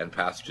 and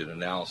pathogen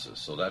analysis.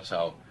 So that's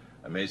how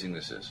amazing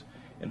this is.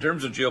 In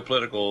terms of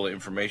geopolitical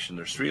information,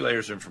 there's 3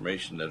 layers of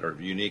information that are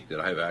unique that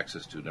I have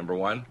access to. Number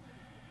one,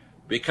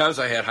 because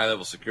I had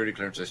high-level security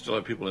clearance, I still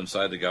have people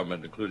inside the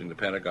government, including the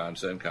Pentagon,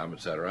 CENTCOM,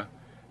 etc.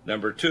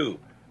 Number two,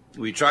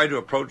 we try to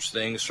approach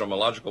things from a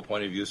logical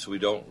point of view so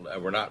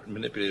we're not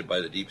manipulated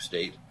by the deep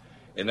state.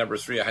 And number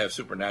three, I have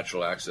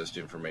supernatural access to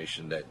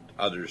information that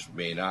others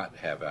may not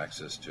have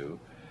access to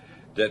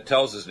that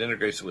tells us and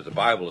integrates it with the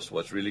Bible as to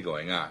what's really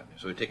going on.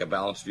 So we take a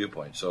balanced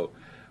viewpoint. So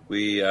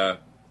we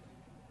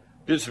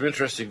did some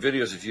interesting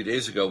videos a few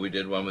days ago. We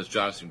did one with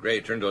Jonathan Gray.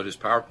 It turned out his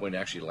PowerPoint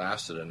actually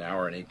lasted an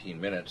hour and 18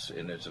 minutes,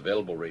 and it's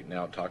available right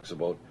now. It talks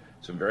about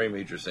some very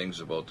major things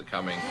about the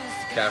coming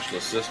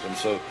cashless system.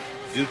 So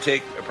do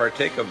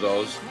partake of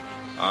those.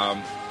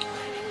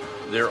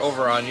 They're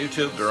over on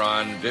YouTube, they're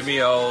on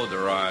Vimeo,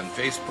 they're on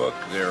Facebook,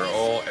 they're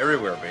all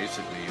everywhere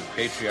basically.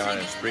 Patreon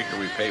and Spreaker,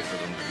 we pay for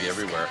them to be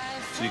everywhere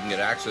so you can get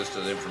access to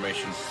the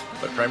information.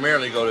 But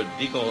primarily go to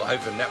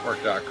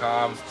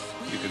deagle-network.com.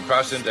 You can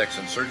cross-index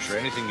and search for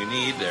anything you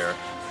need there.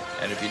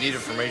 And if you need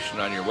information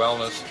on your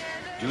wellness,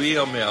 do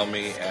email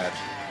me at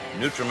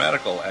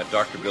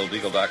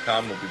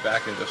NutriMedical@drbilldeagle.com. We'll be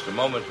back in just a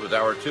moment with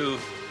hour 2.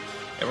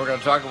 And we're going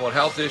to talk about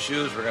health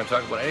issues. We're going to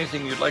talk about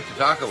anything you'd like to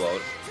talk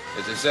about.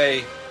 As I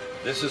say,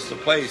 this is the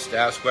place to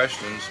ask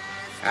questions.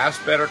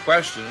 Ask better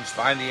questions,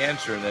 find the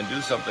answer, and then do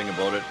something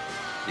about it.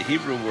 The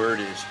Hebrew word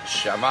is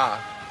shama,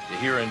 to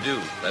hear and do.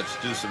 Let's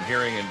do some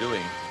hearing and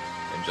doing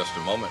in just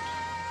a moment.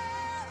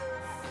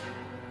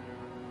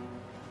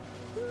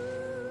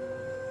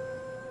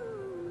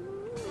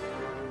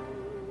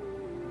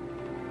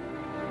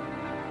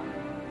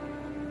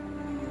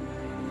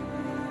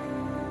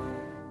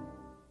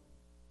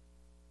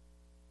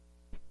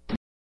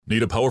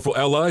 Need a powerful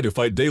ally to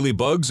fight daily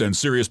bugs and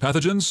serious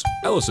pathogens?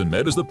 Allicin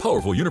Med is the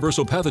powerful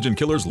universal pathogen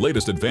killer's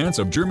latest advance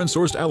of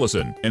German-sourced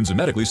allicin,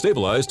 enzymatically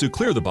stabilized to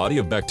clear the body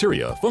of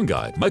bacteria,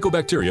 fungi,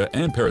 mycobacteria,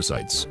 and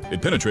parasites.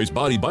 It penetrates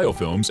body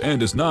biofilms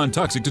and is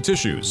non-toxic to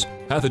tissues.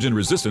 Pathogen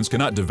resistance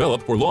cannot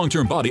develop for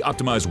long-term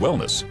body-optimized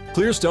wellness.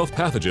 Clear stealth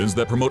pathogens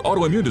that promote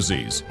autoimmune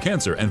disease,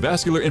 cancer, and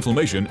vascular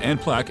inflammation and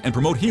plaque and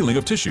promote healing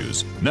of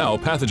tissues. Now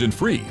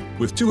pathogen-free.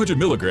 With 200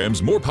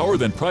 milligrams more power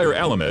than prior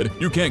Alamed,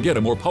 you can't get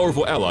a more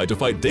powerful ally to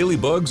fight daily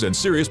bugs and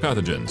serious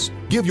pathogens.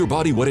 Give your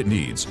body what it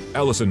needs.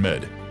 Allicin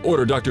Med.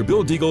 Order Dr.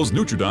 Bill Deagle's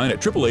Nutridyne at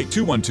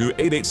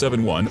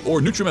 888-212-8871 or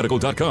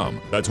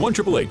NutriMedical.com. That's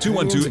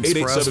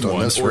 1-888-212-8871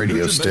 on this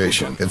radio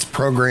station, its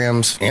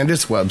programs, and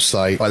its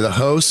website by the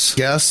hosts,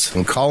 guests,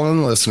 and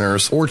call-in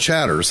listeners or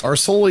chatters are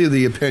solely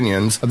the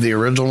opinions of the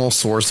original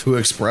source who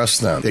express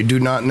them. They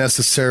do not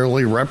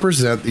necessarily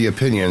represent the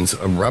opinions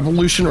of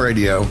Revolution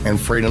Radio and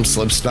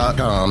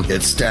FreedomSlips.com,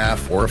 its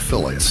staff, or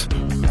affiliates.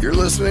 You're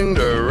listening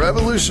to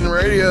Revolution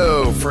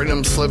Radio,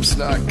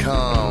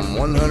 FreedomSlips.com,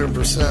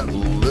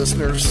 100%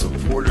 listeners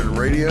supported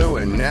radio,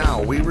 and now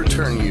we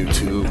return you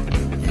to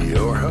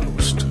your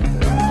host.